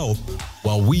oral health,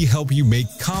 while we help you make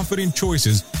confident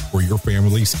choices for your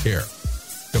family's care.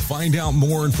 To find out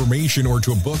more information or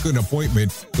to book an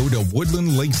appointment, go to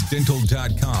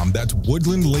woodlandlakesdental.com. That's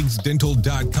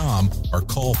woodlandlakesdental.com, or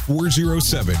call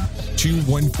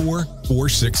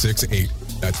 407-214-4668.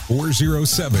 That's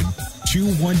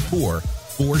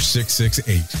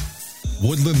 407-214-4668.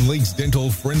 Woodland Lakes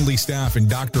Dental friendly staff and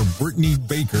Dr. Brittany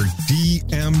Baker,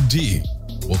 DMD,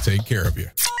 will take care of you.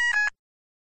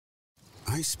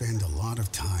 I spend a lot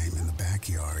of time in the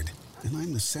backyard, and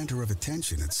I'm the center of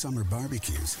attention at summer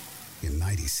barbecues. In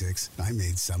 '96, I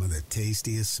made some of the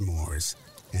tastiest s'mores.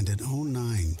 And in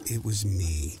 '09, it was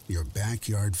me, your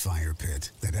backyard fire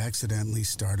pit, that accidentally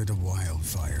started a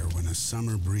wildfire when a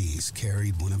summer breeze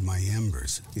carried one of my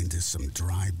embers into some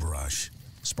dry brush.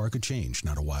 Spark a change,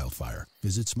 not a wildfire.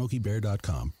 Visit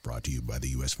SmokeyBear.com. Brought to you by the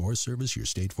U.S. Forest Service, your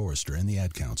state forester, and the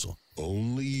Ad Council.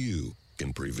 Only you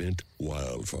can prevent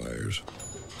wildfires.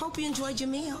 Hope you enjoyed your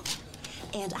meal.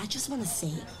 And I just want to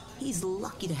say, he's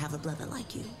lucky to have a brother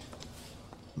like you.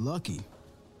 Lucky?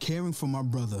 Caring for my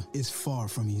brother is far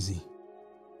from easy.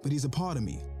 But he's a part of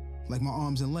me, like my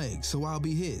arms and legs, so I'll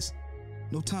be his.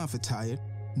 No time for tired.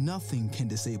 Nothing can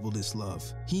disable this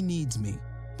love. He needs me,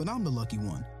 but I'm the lucky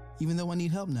one, even though I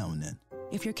need help now and then.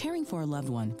 If you're caring for a loved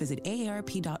one, visit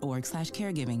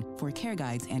aarp.org/caregiving for care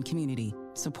guides and community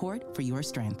support for your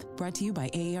strength. Brought to you by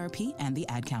AARP and the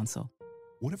Ad Council.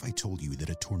 What if I told you that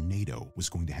a tornado was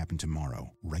going to happen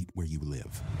tomorrow, right where you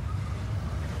live?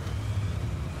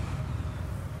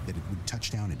 That it would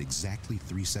touch down at exactly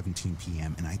 3:17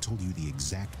 p.m., and I told you the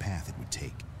exact path it would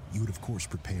take. You would, of course,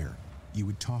 prepare. You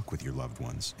would talk with your loved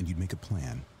ones, and you'd make a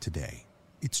plan today.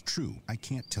 It's true, I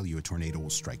can't tell you a tornado will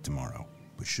strike tomorrow,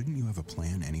 but shouldn't you have a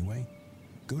plan anyway?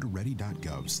 Go to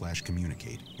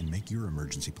ready.gov/communicate and make your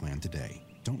emergency plan today.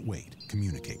 Don't wait.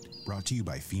 Communicate. Brought to you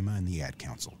by FEMA and the Ad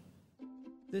Council.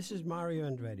 This is Mario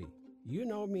Andretti. You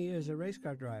know me as a race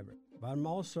car driver, but I'm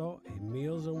also a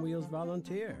Meals on Wheels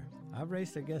volunteer. I've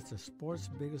raced against the sport's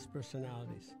biggest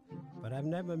personalities, but I've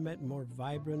never met more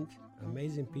vibrant,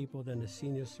 amazing people than the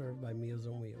seniors served by Meals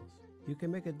on Wheels. You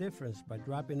can make a difference by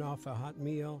dropping off a hot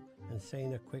meal and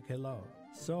saying a quick hello.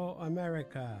 So,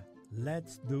 America,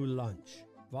 let's do lunch.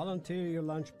 Volunteer your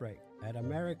lunch break at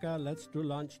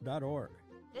americaletsdolunch.org.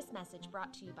 This message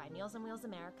brought to you by Meals on Wheels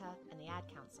America and the Ad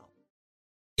Council.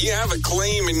 You have a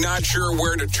claim and not sure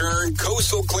where to turn?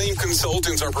 Coastal Claim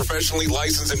Consultants are professionally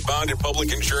licensed and bonded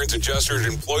public insurance adjusters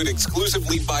employed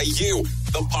exclusively by you,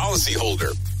 the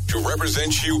policyholder, to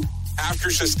represent you after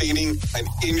sustaining an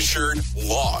insured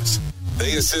loss.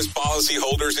 They assist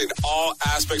policyholders in all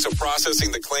aspects of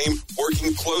processing the claim,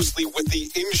 working closely with the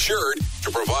insured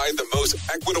to provide the most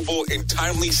equitable and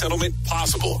timely settlement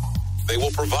possible. They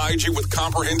will provide you with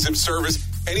comprehensive service,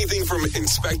 anything from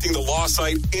inspecting the loss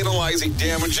site, analyzing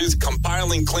damages,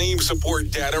 compiling claim support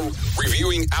data,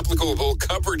 reviewing applicable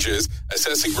coverages,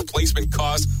 assessing replacement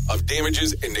costs of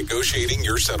damages, and negotiating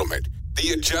your settlement.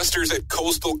 The adjusters at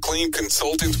Coastal Claim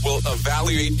Consultants will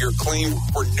evaluate your claim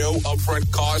for no upfront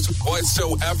cost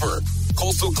whatsoever.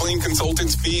 Coastal Claim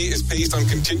Consultants' fee is based on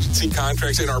contingency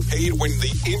contracts and are paid when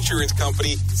the insurance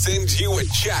company sends you a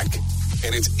check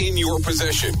and it's in your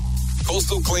possession.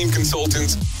 Coastal Claim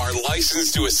Consultants are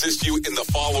licensed to assist you in the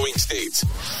following states: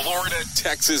 Florida,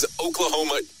 Texas,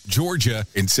 Oklahoma, Georgia,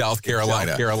 and South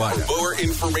Carolina. For more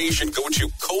information, go to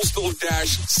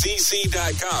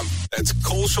coastal-cc.com. That's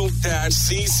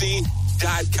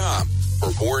coastal-cc.com.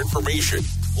 For more information,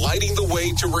 lighting the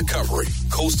way to recovery.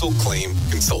 Coastal Claim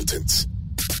Consultants.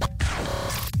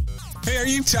 Hey, are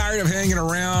you tired of hanging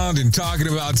around and talking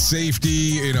about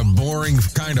safety in a boring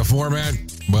kind of format?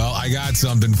 Well, I got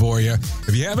something for you.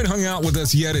 If you haven't hung out with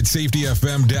us yet at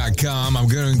safetyfm.com, I'm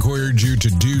going to encourage you to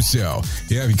do so.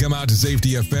 Yeah, if you come out to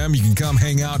Safety FM, you can come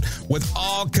hang out with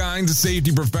all kinds of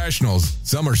safety professionals.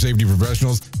 Some are safety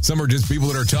professionals. Some are just people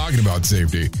that are talking about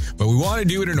safety. But we want to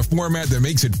do it in a format that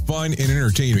makes it fun and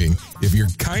entertaining. If you're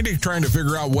kind of trying to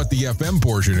figure out what the FM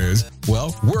portion is,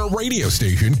 well, we're a radio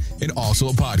station and also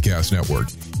a podcast Sports Network.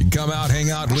 You can come out,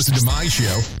 hang out, and listen to my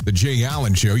show, The Jay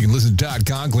Allen Show. You can listen to Todd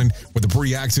Conklin with the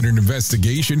pre-accident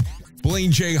investigation,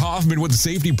 Blaine J. Hoffman with the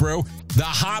Safety Pro, the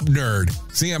Hop Nerd,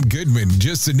 Sam Goodman,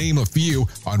 just to name a few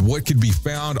on what can be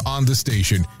found on the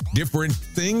station. Different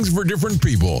things for different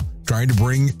people, trying to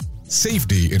bring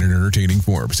safety in an entertaining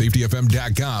form.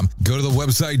 SafetyFM.com. Go to the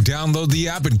website, download the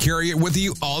app, and carry it with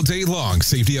you all day long.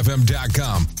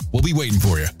 SafetyFM.com. We'll be waiting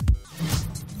for you.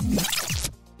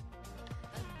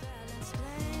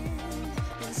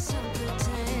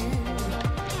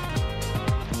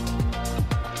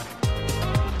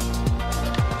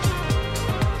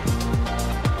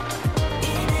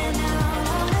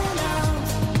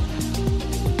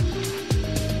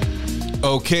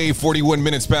 Okay, 41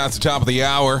 minutes past the top of the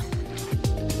hour.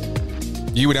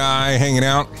 You and I hanging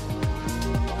out,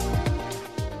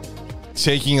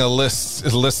 taking a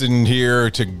listen here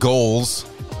to Goals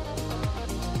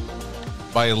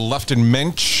by Left and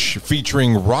Mensch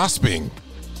featuring Rosping.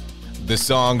 This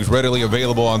song is readily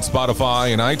available on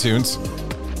Spotify and iTunes.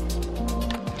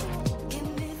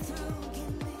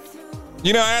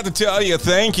 You know, I have to tell you,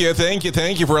 thank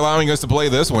you for allowing us to play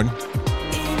this one.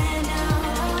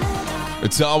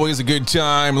 It's always a good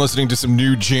time listening to some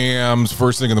new jams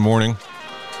first thing in the morning.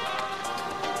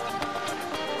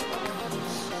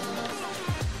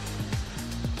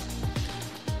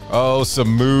 Oh,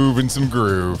 some move and some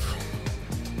groove.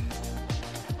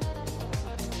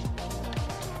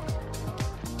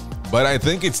 But I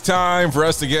think it's time for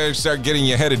us to start getting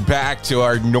you headed back to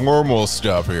our normal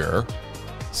stuff here.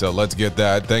 So let's get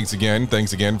that. Thanks again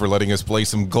for letting us play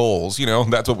some goals. You know,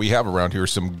 that's what we have around here,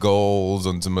 some goals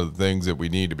and some of the things that we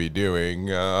need to be doing.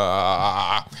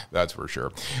 That's for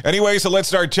sure. Anyway, so let's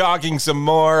start talking some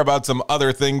more about some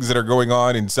other things that are going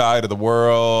on inside of the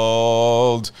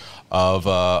world of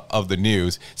the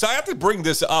news. So I have to bring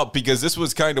this up because this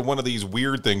was kind of one of these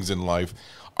weird things in life.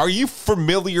 Are you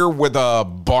familiar with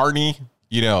Barney,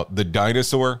 you know, the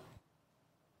dinosaur?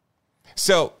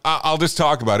 So I'll just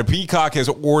talk about it. Peacock has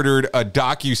ordered a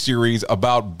docuseries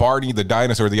about Barney the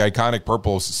dinosaur, the iconic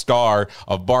purple star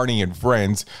of Barney and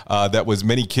Friends that was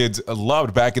many kids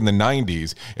loved back in the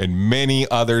 90s and many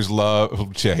others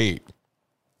love to hate.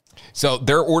 So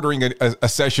they're ordering a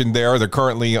session there. They're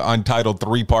currently untitled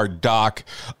 3-part doc,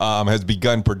 has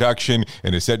begun production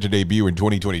and is set to debut in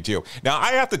 2022. Now,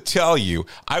 I have to tell you,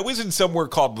 I was in somewhere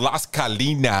called Las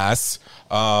Colinas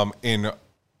in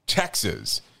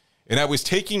Texas, and I was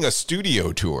taking a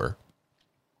studio tour.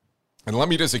 And let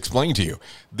me just explain to you.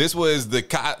 This was the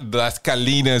Las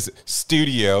Colinas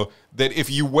studio that if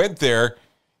you went there,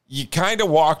 you kind of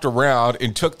walked around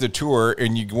and took the tour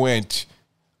and you went,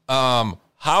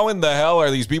 how in the hell are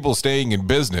these people staying in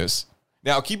business?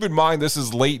 Now, keep in mind, this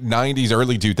is late 90s,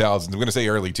 early 2000s. I'm going to say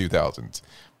early 2000s.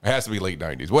 It has to be late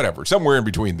 90s, whatever, somewhere in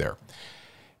between there.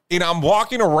 And I'm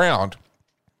walking around,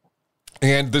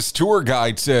 and this tour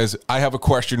guide says, I have a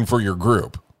question for your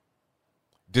group.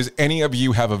 Does any of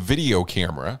you have a video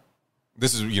camera?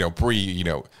 This is,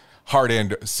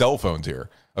 hard-end cell phones here.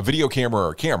 A video camera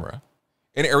or a camera.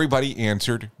 And everybody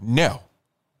answered no.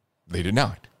 They did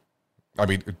not. I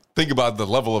mean, think about the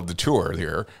level of the tour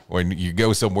here when you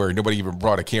go somewhere, nobody even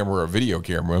brought a camera or a video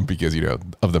camera because,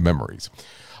 of the memories.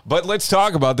 But let's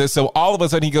talk about this. So all of a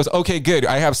sudden he goes, okay, good.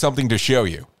 I have something to show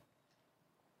you.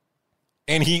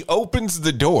 And he opens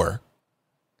the door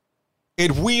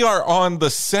and we are on the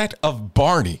set of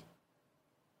Barney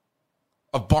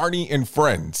and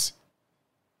Friends.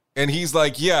 And he's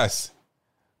like, yes,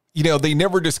 they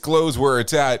never disclose where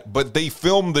it's at, but they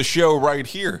filmed the show right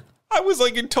here. I was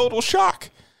like in total shock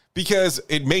because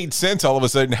it made sense all of a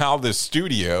sudden how this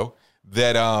studio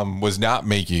that was not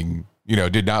making,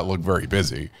 did not look very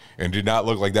busy and did not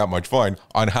look like that much fun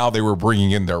on how they were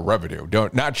bringing in their revenue.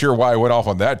 Not sure why I went off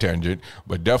on that tangent,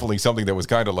 but definitely something that was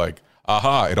kind of like,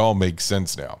 aha, it all makes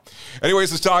sense now.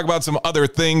 Anyways, let's talk about some other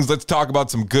things. Let's talk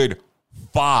about some good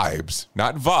vibes,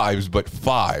 not vibes, but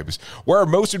vibes. Where our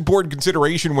most important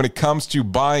consideration when it comes to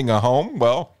buying a home?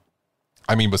 Well,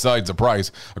 besides the price,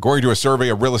 according to a survey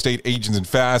of real estate agents and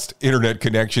fast internet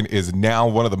connection is now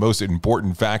one of the most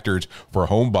important factors for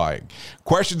home buying.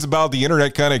 Questions about the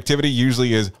internet connectivity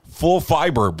usually is full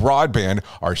fiber broadband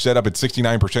are set up at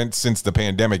 69% since the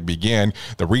pandemic began.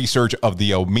 The research of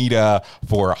the Omida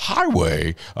for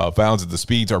Highway found that the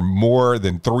speeds are more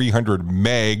than 300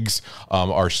 megs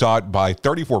are sought by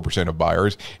 34% of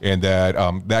buyers, and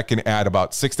that can add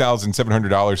about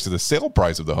 $6,700 to the sale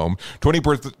price of the home.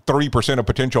 30% of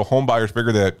potential home buyers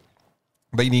figure that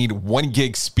They need 1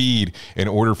 gig speed in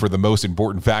order for the most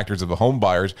important factors of the home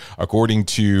buyers, according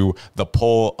to the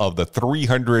poll of the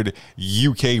 300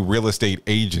 UK real estate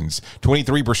agents.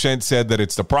 23% said that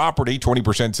it's the property,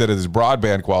 20% said it is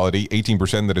broadband quality,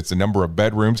 18% that it's the number of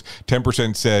bedrooms,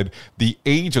 10% said the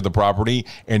age of the property,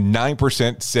 and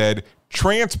 9% said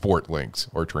transport links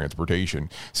or transportation.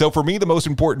 So for me, the most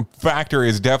important factor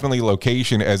is definitely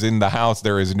location, as in the house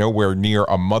there is nowhere near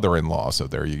a mother-in-law. So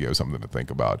there you go, something to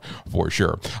think about for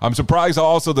sure. I'm surprised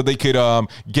also that they could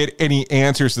get any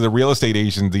answers to the real estate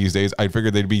agents these days. I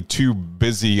figured they'd be too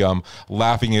busy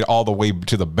laughing it all the way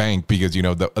to the bank because, you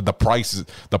know,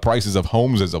 the prices of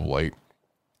homes as of late.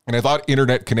 And I thought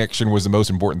internet connection was the most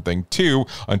important thing too,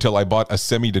 until I bought a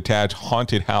semi-detached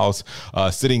haunted house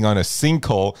sitting on a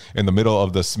sinkhole in the middle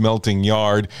of the smelting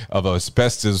yard of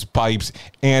asbestos pipes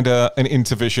and an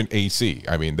insufficient AC.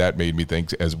 I mean, that made me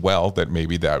think as well that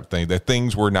maybe that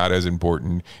things were not as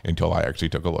important until I actually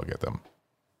took a look at them.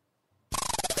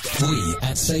 We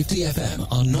at Safety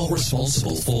FM are not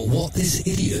responsible for what this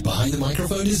idiot behind the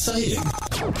microphone is saying.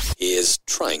 He is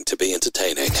trying to be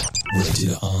entertaining.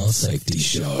 Rated R Safety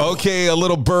Show. Okay, a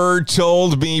little bird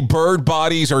told me bird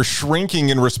bodies are shrinking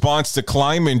in response to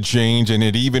climate change, and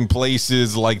in even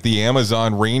places like the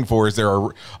Amazon rainforest, they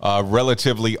are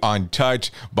relatively untouched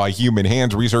by human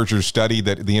hands. Researchers studied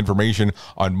that the information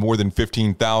on more than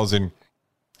 15,000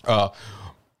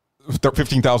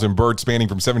 birds spanning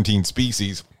from 17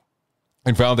 species,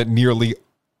 and found that nearly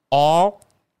all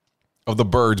of the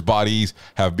birds' bodies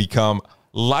have become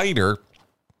lighter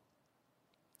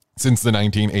since the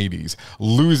 1980s,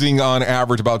 losing on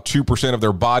average about 2% of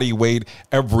their body weight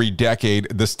every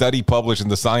decade. The study published in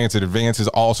the Science and Advances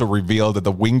also revealed that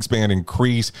the wingspan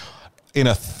increased in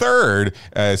a third.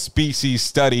 Species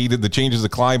studied. The changes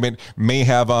of climate may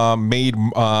have made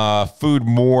food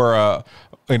more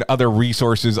and other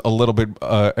resources a little bit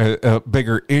a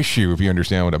bigger issue, if you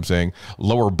understand what I'm saying.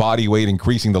 Lower body weight,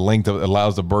 increasing the length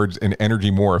allows the birds and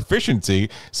energy more efficiency.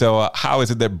 So how is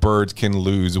it that birds can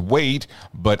lose weight,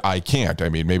 but I can't? I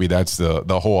mean, maybe that's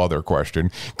the whole other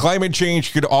question. Climate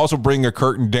change could also bring a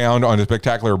curtain down on a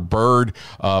spectacular bird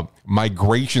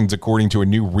migrations, according to a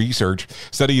new research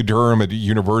study at Durham at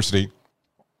University.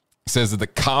 Says that the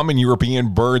common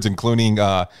European birds, including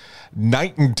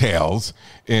nightingales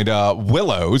and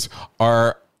willows,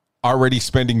 are already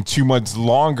spending 2 months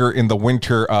longer in the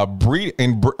winter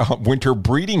winter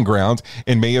breeding grounds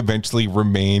and may eventually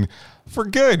remain for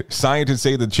good. Scientists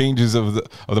say the changes of the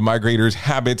migrators'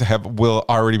 habits will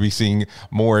already be seen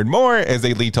more and more as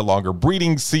they lead to longer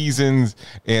breeding seasons,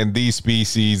 and these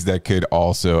species that could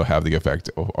also have the effect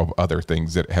of other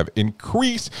things that have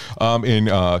increased in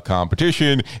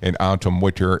competition in autumn,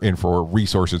 winter, and for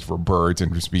resources for birds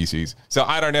and species. So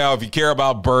I don't know if you care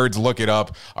about birds, look it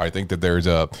up. I think that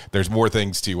there's more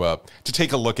things to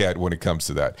take a look at when it comes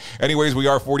to that. Anyways, we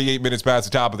are 48 minutes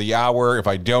past the top of the hour. If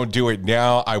I don't do it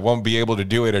now, I won't be able to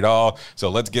do it at all. So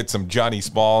let's get some Johnny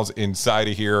Smalls inside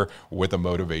of here with a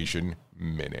Motivation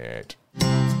Minute.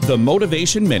 The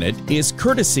Motivation Minute is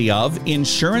courtesy of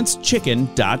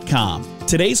InsuranceChicken.com.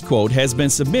 Today's quote has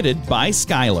been submitted by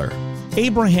Skylar.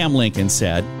 Abraham Lincoln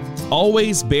said,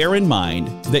 "Always bear in mind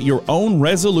that your own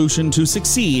resolution to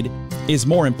succeed is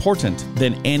more important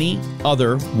than any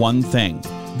other one thing."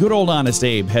 Good old Honest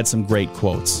Abe had some great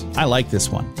quotes. I like this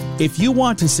one. If you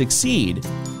want to succeed,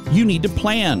 you need to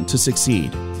plan to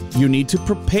succeed. You need to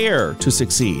prepare to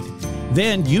succeed.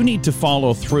 Then you need to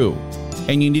follow through.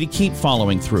 And you need to keep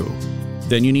following through.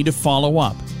 Then you need to follow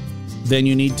up. Then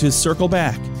you need to circle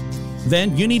back.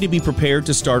 Then you need to be prepared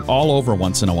to start all over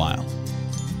once in a while.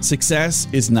 Success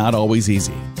is not always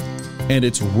easy. And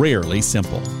it's rarely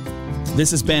simple.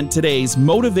 This has been today's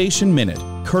Motivation Minute,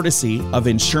 courtesy of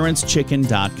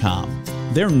InsuranceChicken.com.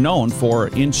 They're known for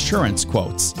insurance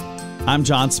quotes. I'm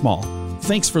John Small.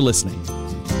 Thanks for listening.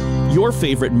 Your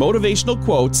favorite motivational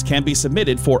quotes can be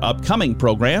submitted for upcoming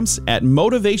programs at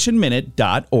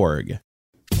motivationminute.org.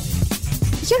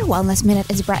 Your Wellness Minute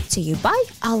is brought to you by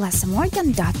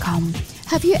alasamorgan.com.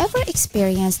 Have you ever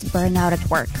experienced burnout at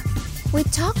work? We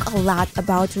talk a lot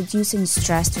about reducing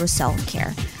stress through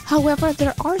self-care. However,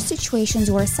 there are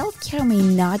situations where self-care may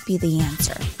not be the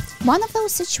answer. One of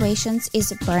those situations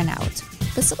is burnout.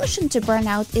 The solution to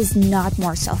burnout is not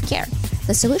more self-care.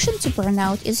 The solution to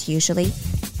burnout is usually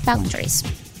boundaries.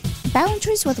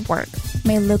 Boundaries with work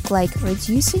may look like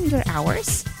reducing your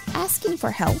hours, asking for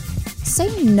help,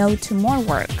 saying no to more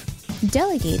work,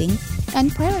 delegating,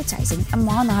 and prioritizing,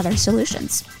 among other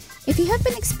solutions. If you have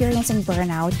been experiencing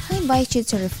burnout, I invite you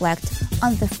to reflect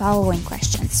on the following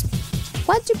questions.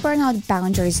 What do burnout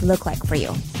boundaries look like for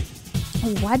you?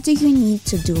 What do you need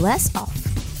to do less of?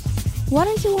 What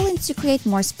are you willing to create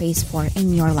more space for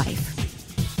in your life?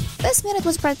 This minute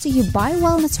was brought to you by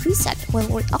Wellness Reset, where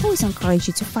we always encourage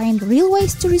you to find real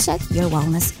ways to reset your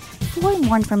wellness. For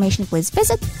more information, please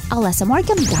visit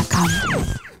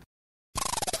alessamorgan.com.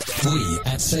 We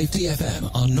at Safety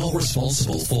FM are not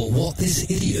responsible for what this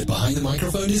idiot behind the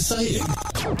microphone is saying.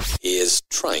 He is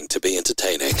trying to be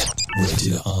entertaining.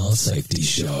 Rated R Safety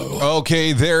Show.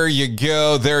 Okay, there you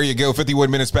go. There you go. 51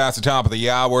 minutes past the top of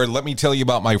the hour. Let me tell you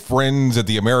about my friends at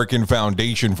the American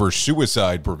Foundation for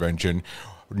Suicide Prevention.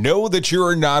 Know that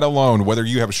you're not alone. Whether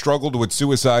you have struggled with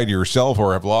suicide yourself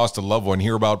or have lost a loved one,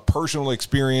 hear about personal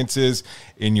experiences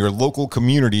in your local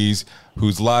communities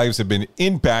whose lives have been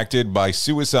impacted by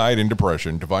suicide and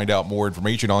depression. To find out more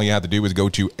information, all you have to do is go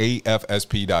to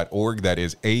afsp.org. That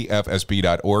is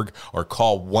afsp.org, or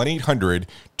call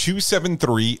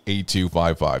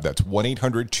 1-800-273-8255. That's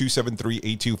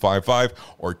 1-800-273-8255,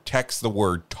 or text the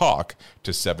word TALK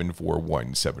to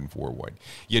 741-741.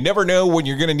 You never know when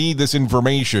you're going to need this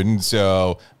information,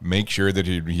 so make sure that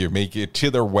you make it to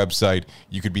their website.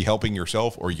 You could be helping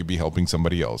yourself or you could be helping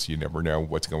somebody else. You never know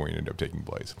what's going to end up taking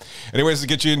place. Anyways, to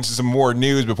get you into some more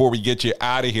news before we get you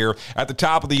out of here, at the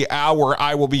top of the hour,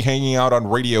 I will be hanging out on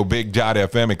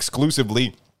RadioBig.fm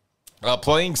exclusively,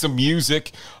 playing some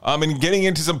music and getting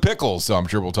into some pickles. So I'm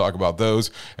sure we'll talk about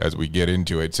those as we get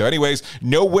into it. So anyways,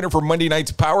 no winner for Monday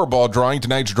night's Powerball drawing.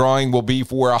 Tonight's drawing will be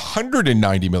for a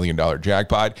 $190 million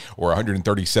jackpot or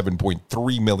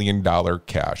 $137.3 million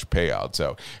cash payout.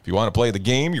 So if you want to play the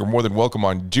game, you're more than welcome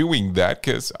on doing that,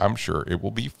 because I'm sure it will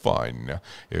be fun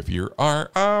if you are,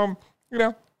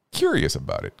 curious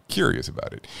about it.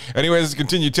 Anyways, let's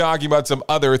continue talking about some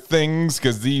other things,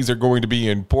 because these are going to be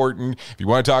important. If you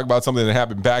want to talk about something that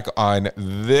happened back on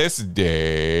this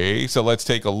day, so let's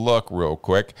take a look real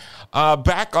quick.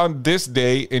 Back on this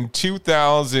day in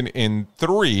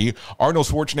 2003, Arnold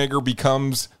Schwarzenegger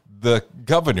becomes the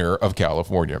governor of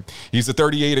California. He's the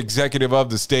 38th executive of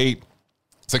the state,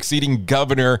 succeeding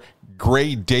Governor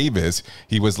Gray Davis.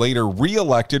 He was later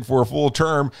reelected for a full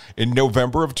term in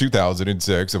November of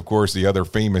 2006. Of course, the other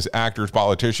famous actors,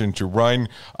 politician to run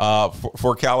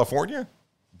for California.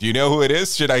 Do you know who it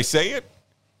is? Should I say it?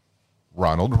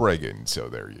 Ronald Reagan. So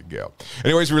there you go.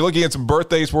 Anyways, we're looking at some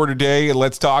birthdays for today, and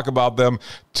let's talk about them.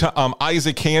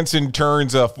 Isaac Hansen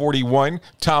turns 41.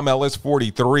 Tom Ellis,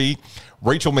 43.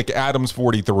 Rachel McAdams,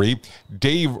 43.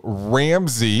 Dave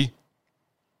Ramsey,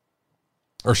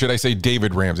 or should I say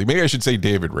David Ramsey? Maybe I should say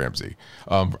David Ramsey.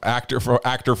 Actor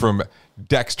from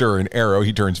Dexter and Arrow,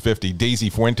 he turns 50. Daisy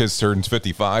Fuentes turns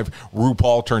 55.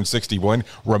 RuPaul turns 61.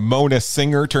 Ramona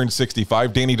Singer turns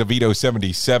 65. Danny DeVito,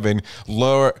 77.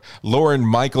 Lauren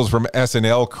Michaels from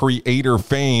SNL, creator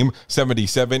fame,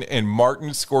 77. And Martin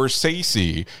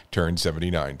Scorsese turns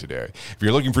 79 today. If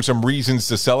you're looking for some reasons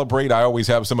to celebrate, I always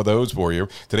have some of those for you.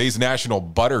 Today's National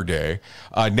Butter Day,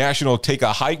 National Take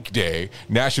a Hike Day,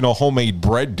 National Homemade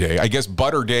Bread Day. I guess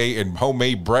Butter Day and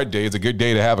Homemade Bread Day is a good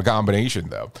day to have a combination,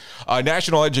 though.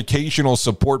 National Educational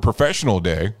Support Professional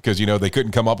Day, because, they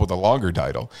couldn't come up with a longer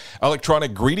title.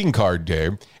 Electronic Greeting Card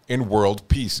Day, and World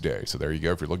Peace Day. So there you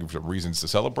go. If you're looking for some reasons to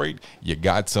celebrate, you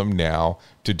got some now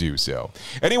to do so.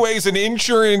 Anyways, an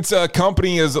insurance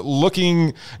company is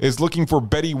looking for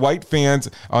Betty White fans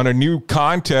on a new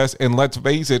contest, and let's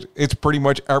face it, it's pretty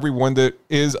much everyone that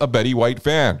is a Betty White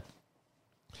fan.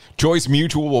 Choice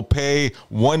Mutual will pay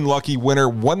one lucky winner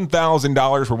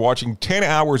 $1,000 for watching 10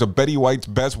 hours of Betty White's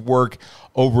best work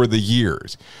over the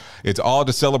years. It's all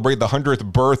to celebrate the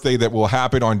 100th birthday that will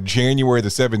happen on January the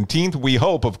 17th. We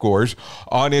hope, of course.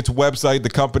 On its website, the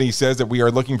company says that we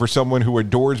are looking for someone who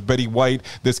adores Betty White.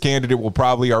 This candidate will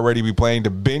probably already be planning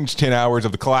to binge 10 hours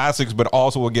of the classics, but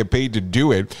also will get paid to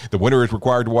do it. The winner is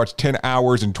required to watch 10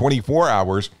 hours in 24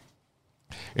 hours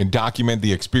and document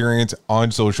the experience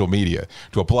on social media.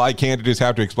 To apply, candidates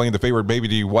have to explain the favorite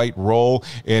Betty White role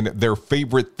and their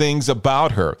favorite things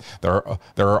about her. There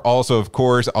are also, of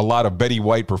course, a lot of Betty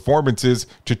White performances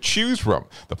to choose from.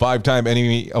 The 5-time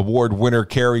Emmy Award winner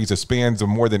carries a span of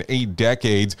more than 8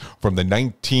 decades, from the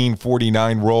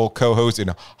 1949 role co-host in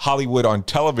Hollywood on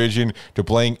television to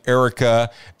playing Erica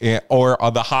or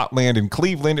on The Hotland in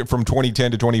Cleveland from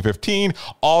 2010 to 2015.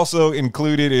 Also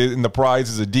included in the prize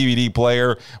is a DVD player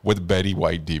with Betty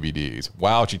White DVDs.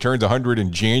 Wow, she turns 100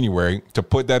 in January. To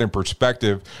put that in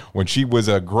perspective, when she was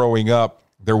growing up,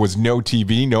 there was no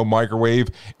TV, no microwave,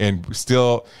 and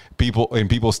people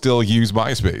still use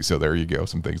MySpace. So there you go,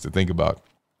 some things to think about.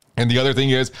 And the other thing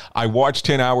is, I watched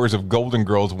 10 hours of Golden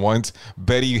Girls once.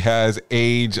 Betty has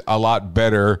aged a lot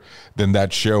better than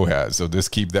that show has. So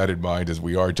just keep that in mind as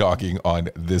we are talking on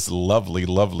this lovely,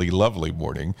 lovely, lovely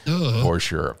morning for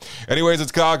sure. Anyways,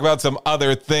 let's talk about some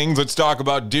other things. Let's talk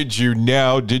about Did You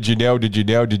Know? Did you know? Did you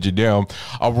know? Did you know?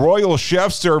 A royal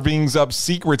chef servings up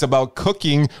secrets about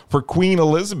cooking for Queen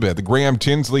Elizabeth. Graham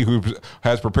Tinsley, who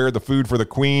has prepared the food for the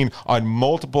Queen on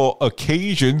multiple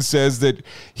occasions, says that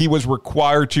he was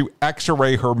required to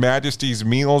x-ray Her Majesty's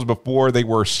meals before they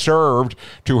were served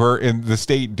to her in the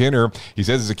state dinner. He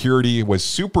says the security was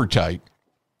super tight.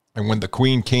 And when the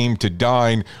Queen came to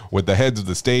dine with the heads of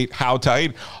the state, how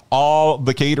tight? All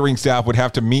the catering staff would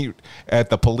have to meet at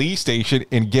the police station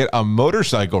and get a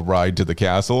motorcycle ride to the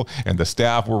castle. And the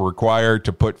staff were required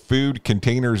to put food,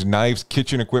 containers, knives,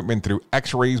 kitchen equipment through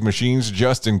x-rays machines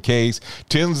just in case.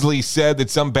 Tinsley said that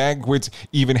some banquets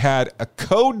even had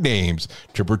code names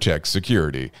to protect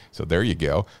security. So there you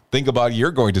go. Think about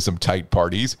you're going to some tight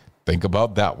parties. Think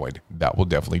about that one. That will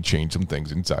definitely change some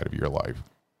things inside of your life.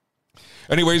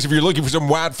 Anyways, if you're looking for some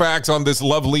WAT facts on this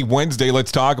lovely Wednesday,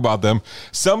 let's talk about them.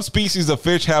 Some species of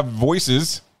fish have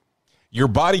voices. Your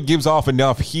body gives off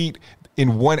enough heat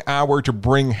in 1 hour to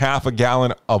bring half a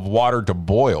gallon of water to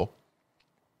boil.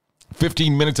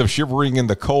 15 minutes of shivering in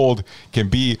the cold can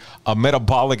be a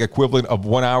metabolic equivalent of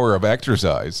 1 hour of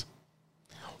exercise.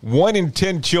 1 in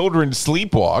 10 children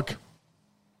sleepwalk.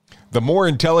 The more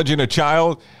intelligent a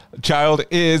child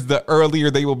is, the earlier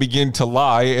they will begin to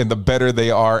lie and the better they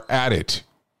are at it.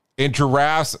 And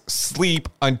giraffes sleep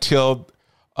until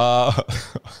the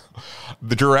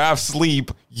giraffes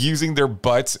sleep using their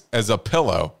butts as a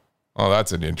pillow. Oh,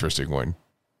 that's an interesting one.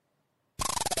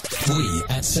 We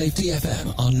at Safety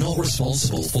FM are not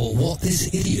responsible for what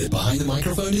this idiot behind the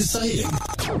microphone is saying.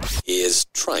 He is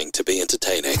trying to be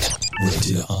entertaining.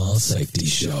 Rated R Safety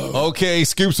Show. Okay,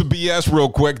 scoops of BS real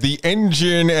quick. The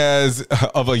engine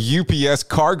of a UPS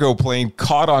cargo plane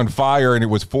caught on fire and it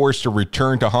was forced to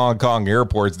return to Hong Kong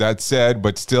airports. That said,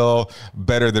 but still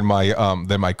better than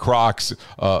my Crocs.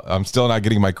 I'm still not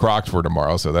getting my Crocs for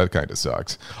tomorrow, so that kind of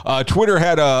sucks. Twitter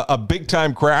had a big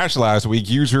time crash last week.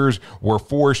 Users were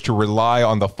forced to rely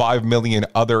on the 5 million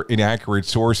other inaccurate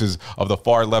sources of the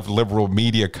far left liberal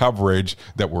media coverage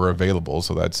that were available.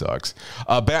 So that sucks.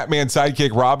 Batman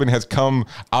sidekick Robin has come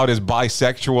out as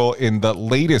bisexual in the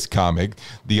latest comic.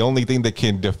 The only thing that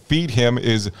can defeat him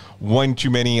is one too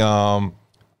many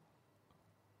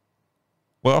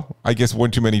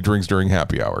drinks during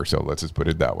happy hour. So let's just put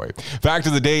it that way. Fact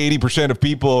of the day, 80% of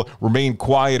people remain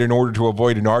quiet in order to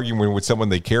avoid an argument with someone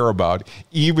they care about,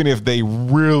 even if they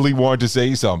really want to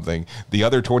say something. The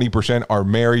other 20% are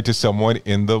married to someone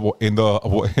in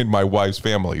my wife's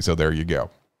family. So there you go.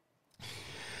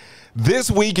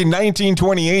 This week in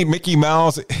 1928, Mickey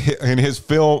Mouse made his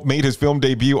film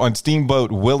debut on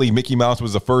Steamboat Willie. Mickey Mouse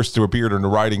was the first to appear on the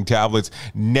writing tablets.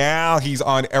 Now he's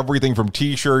on everything from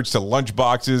T-shirts to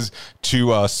lunchboxes to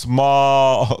the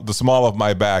small of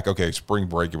my back. Okay, spring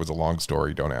break. It was a long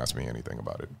story. Don't ask me anything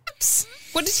about it.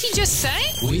 What did he just say?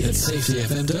 We at Safety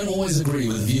FM don't always agree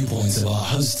with viewpoints of our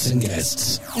hosts and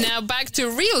guests. Now back to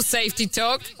real safety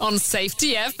talk on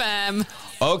Safety FM.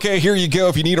 Okay, here you go.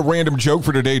 If you need a random joke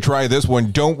for today, try this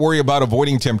one. Don't worry about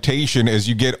avoiding temptation. As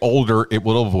you get older, it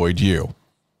will avoid you.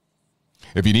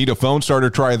 If you need a phone starter,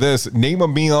 try this. Name a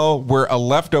meal where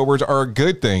leftovers are a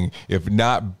good thing. If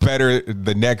not better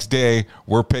the next day,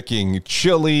 we're picking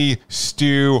chili,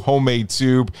 stew, homemade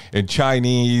soup, and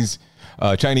Chinese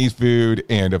food,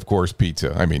 and of course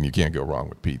pizza. I mean, you can't go wrong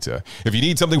with pizza. If you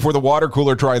need something for the water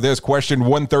cooler, try this. Question: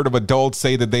 1/3 of adults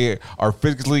say that they are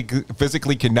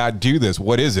physically cannot do this.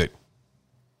 What is it?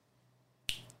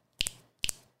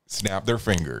 Snap their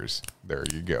fingers. There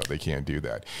you go. They can't do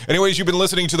that. Anyways, you've been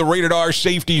listening to the Rated R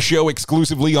Safety Show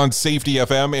exclusively on Safety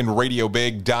FM and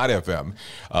RadioBig.fm.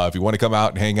 If you want to come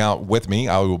out and hang out with me,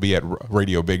 I will be at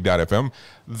RadioBig.fm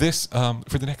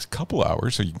for the next couple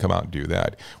hours, so you can come out and do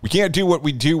that. We can't do what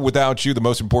we do without you, the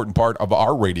most important part of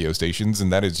our radio stations,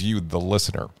 and that is you, the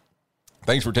listener.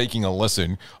 Thanks for taking a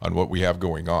listen on what we have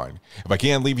going on. If I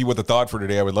can leave you with a thought for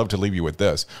today, I would love to leave you with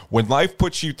this. When life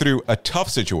puts you through a tough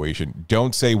situation,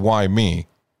 don't say, why me?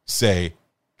 Say,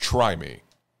 try me.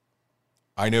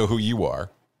 I know who you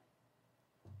are.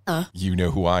 You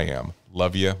know who I am.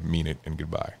 Love you, mean it, and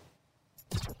goodbye.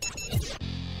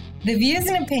 The views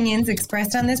and opinions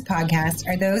expressed on this podcast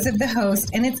are those of the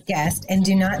host and its guest and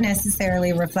do not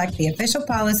necessarily reflect the official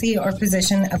policy or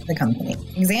position of the company.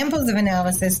 Examples of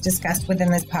analysis discussed within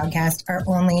this podcast are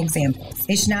only examples.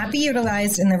 They should not be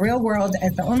utilized in the real world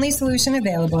as the only solution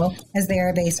available, as they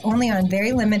are based only on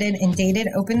very limited and dated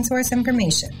open source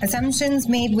information. Assumptions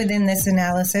made within this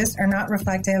analysis are not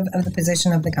reflective of the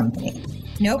position of the company.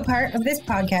 No part of this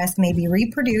podcast may be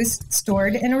reproduced,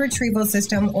 stored in a retrieval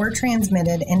system, or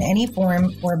transmitted in any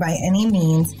form or by any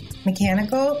means,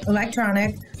 mechanical,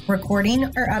 electronic, recording,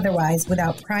 or otherwise,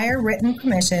 without prior written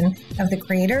permission of the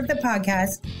creator of the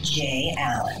podcast, Jay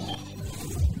Allen.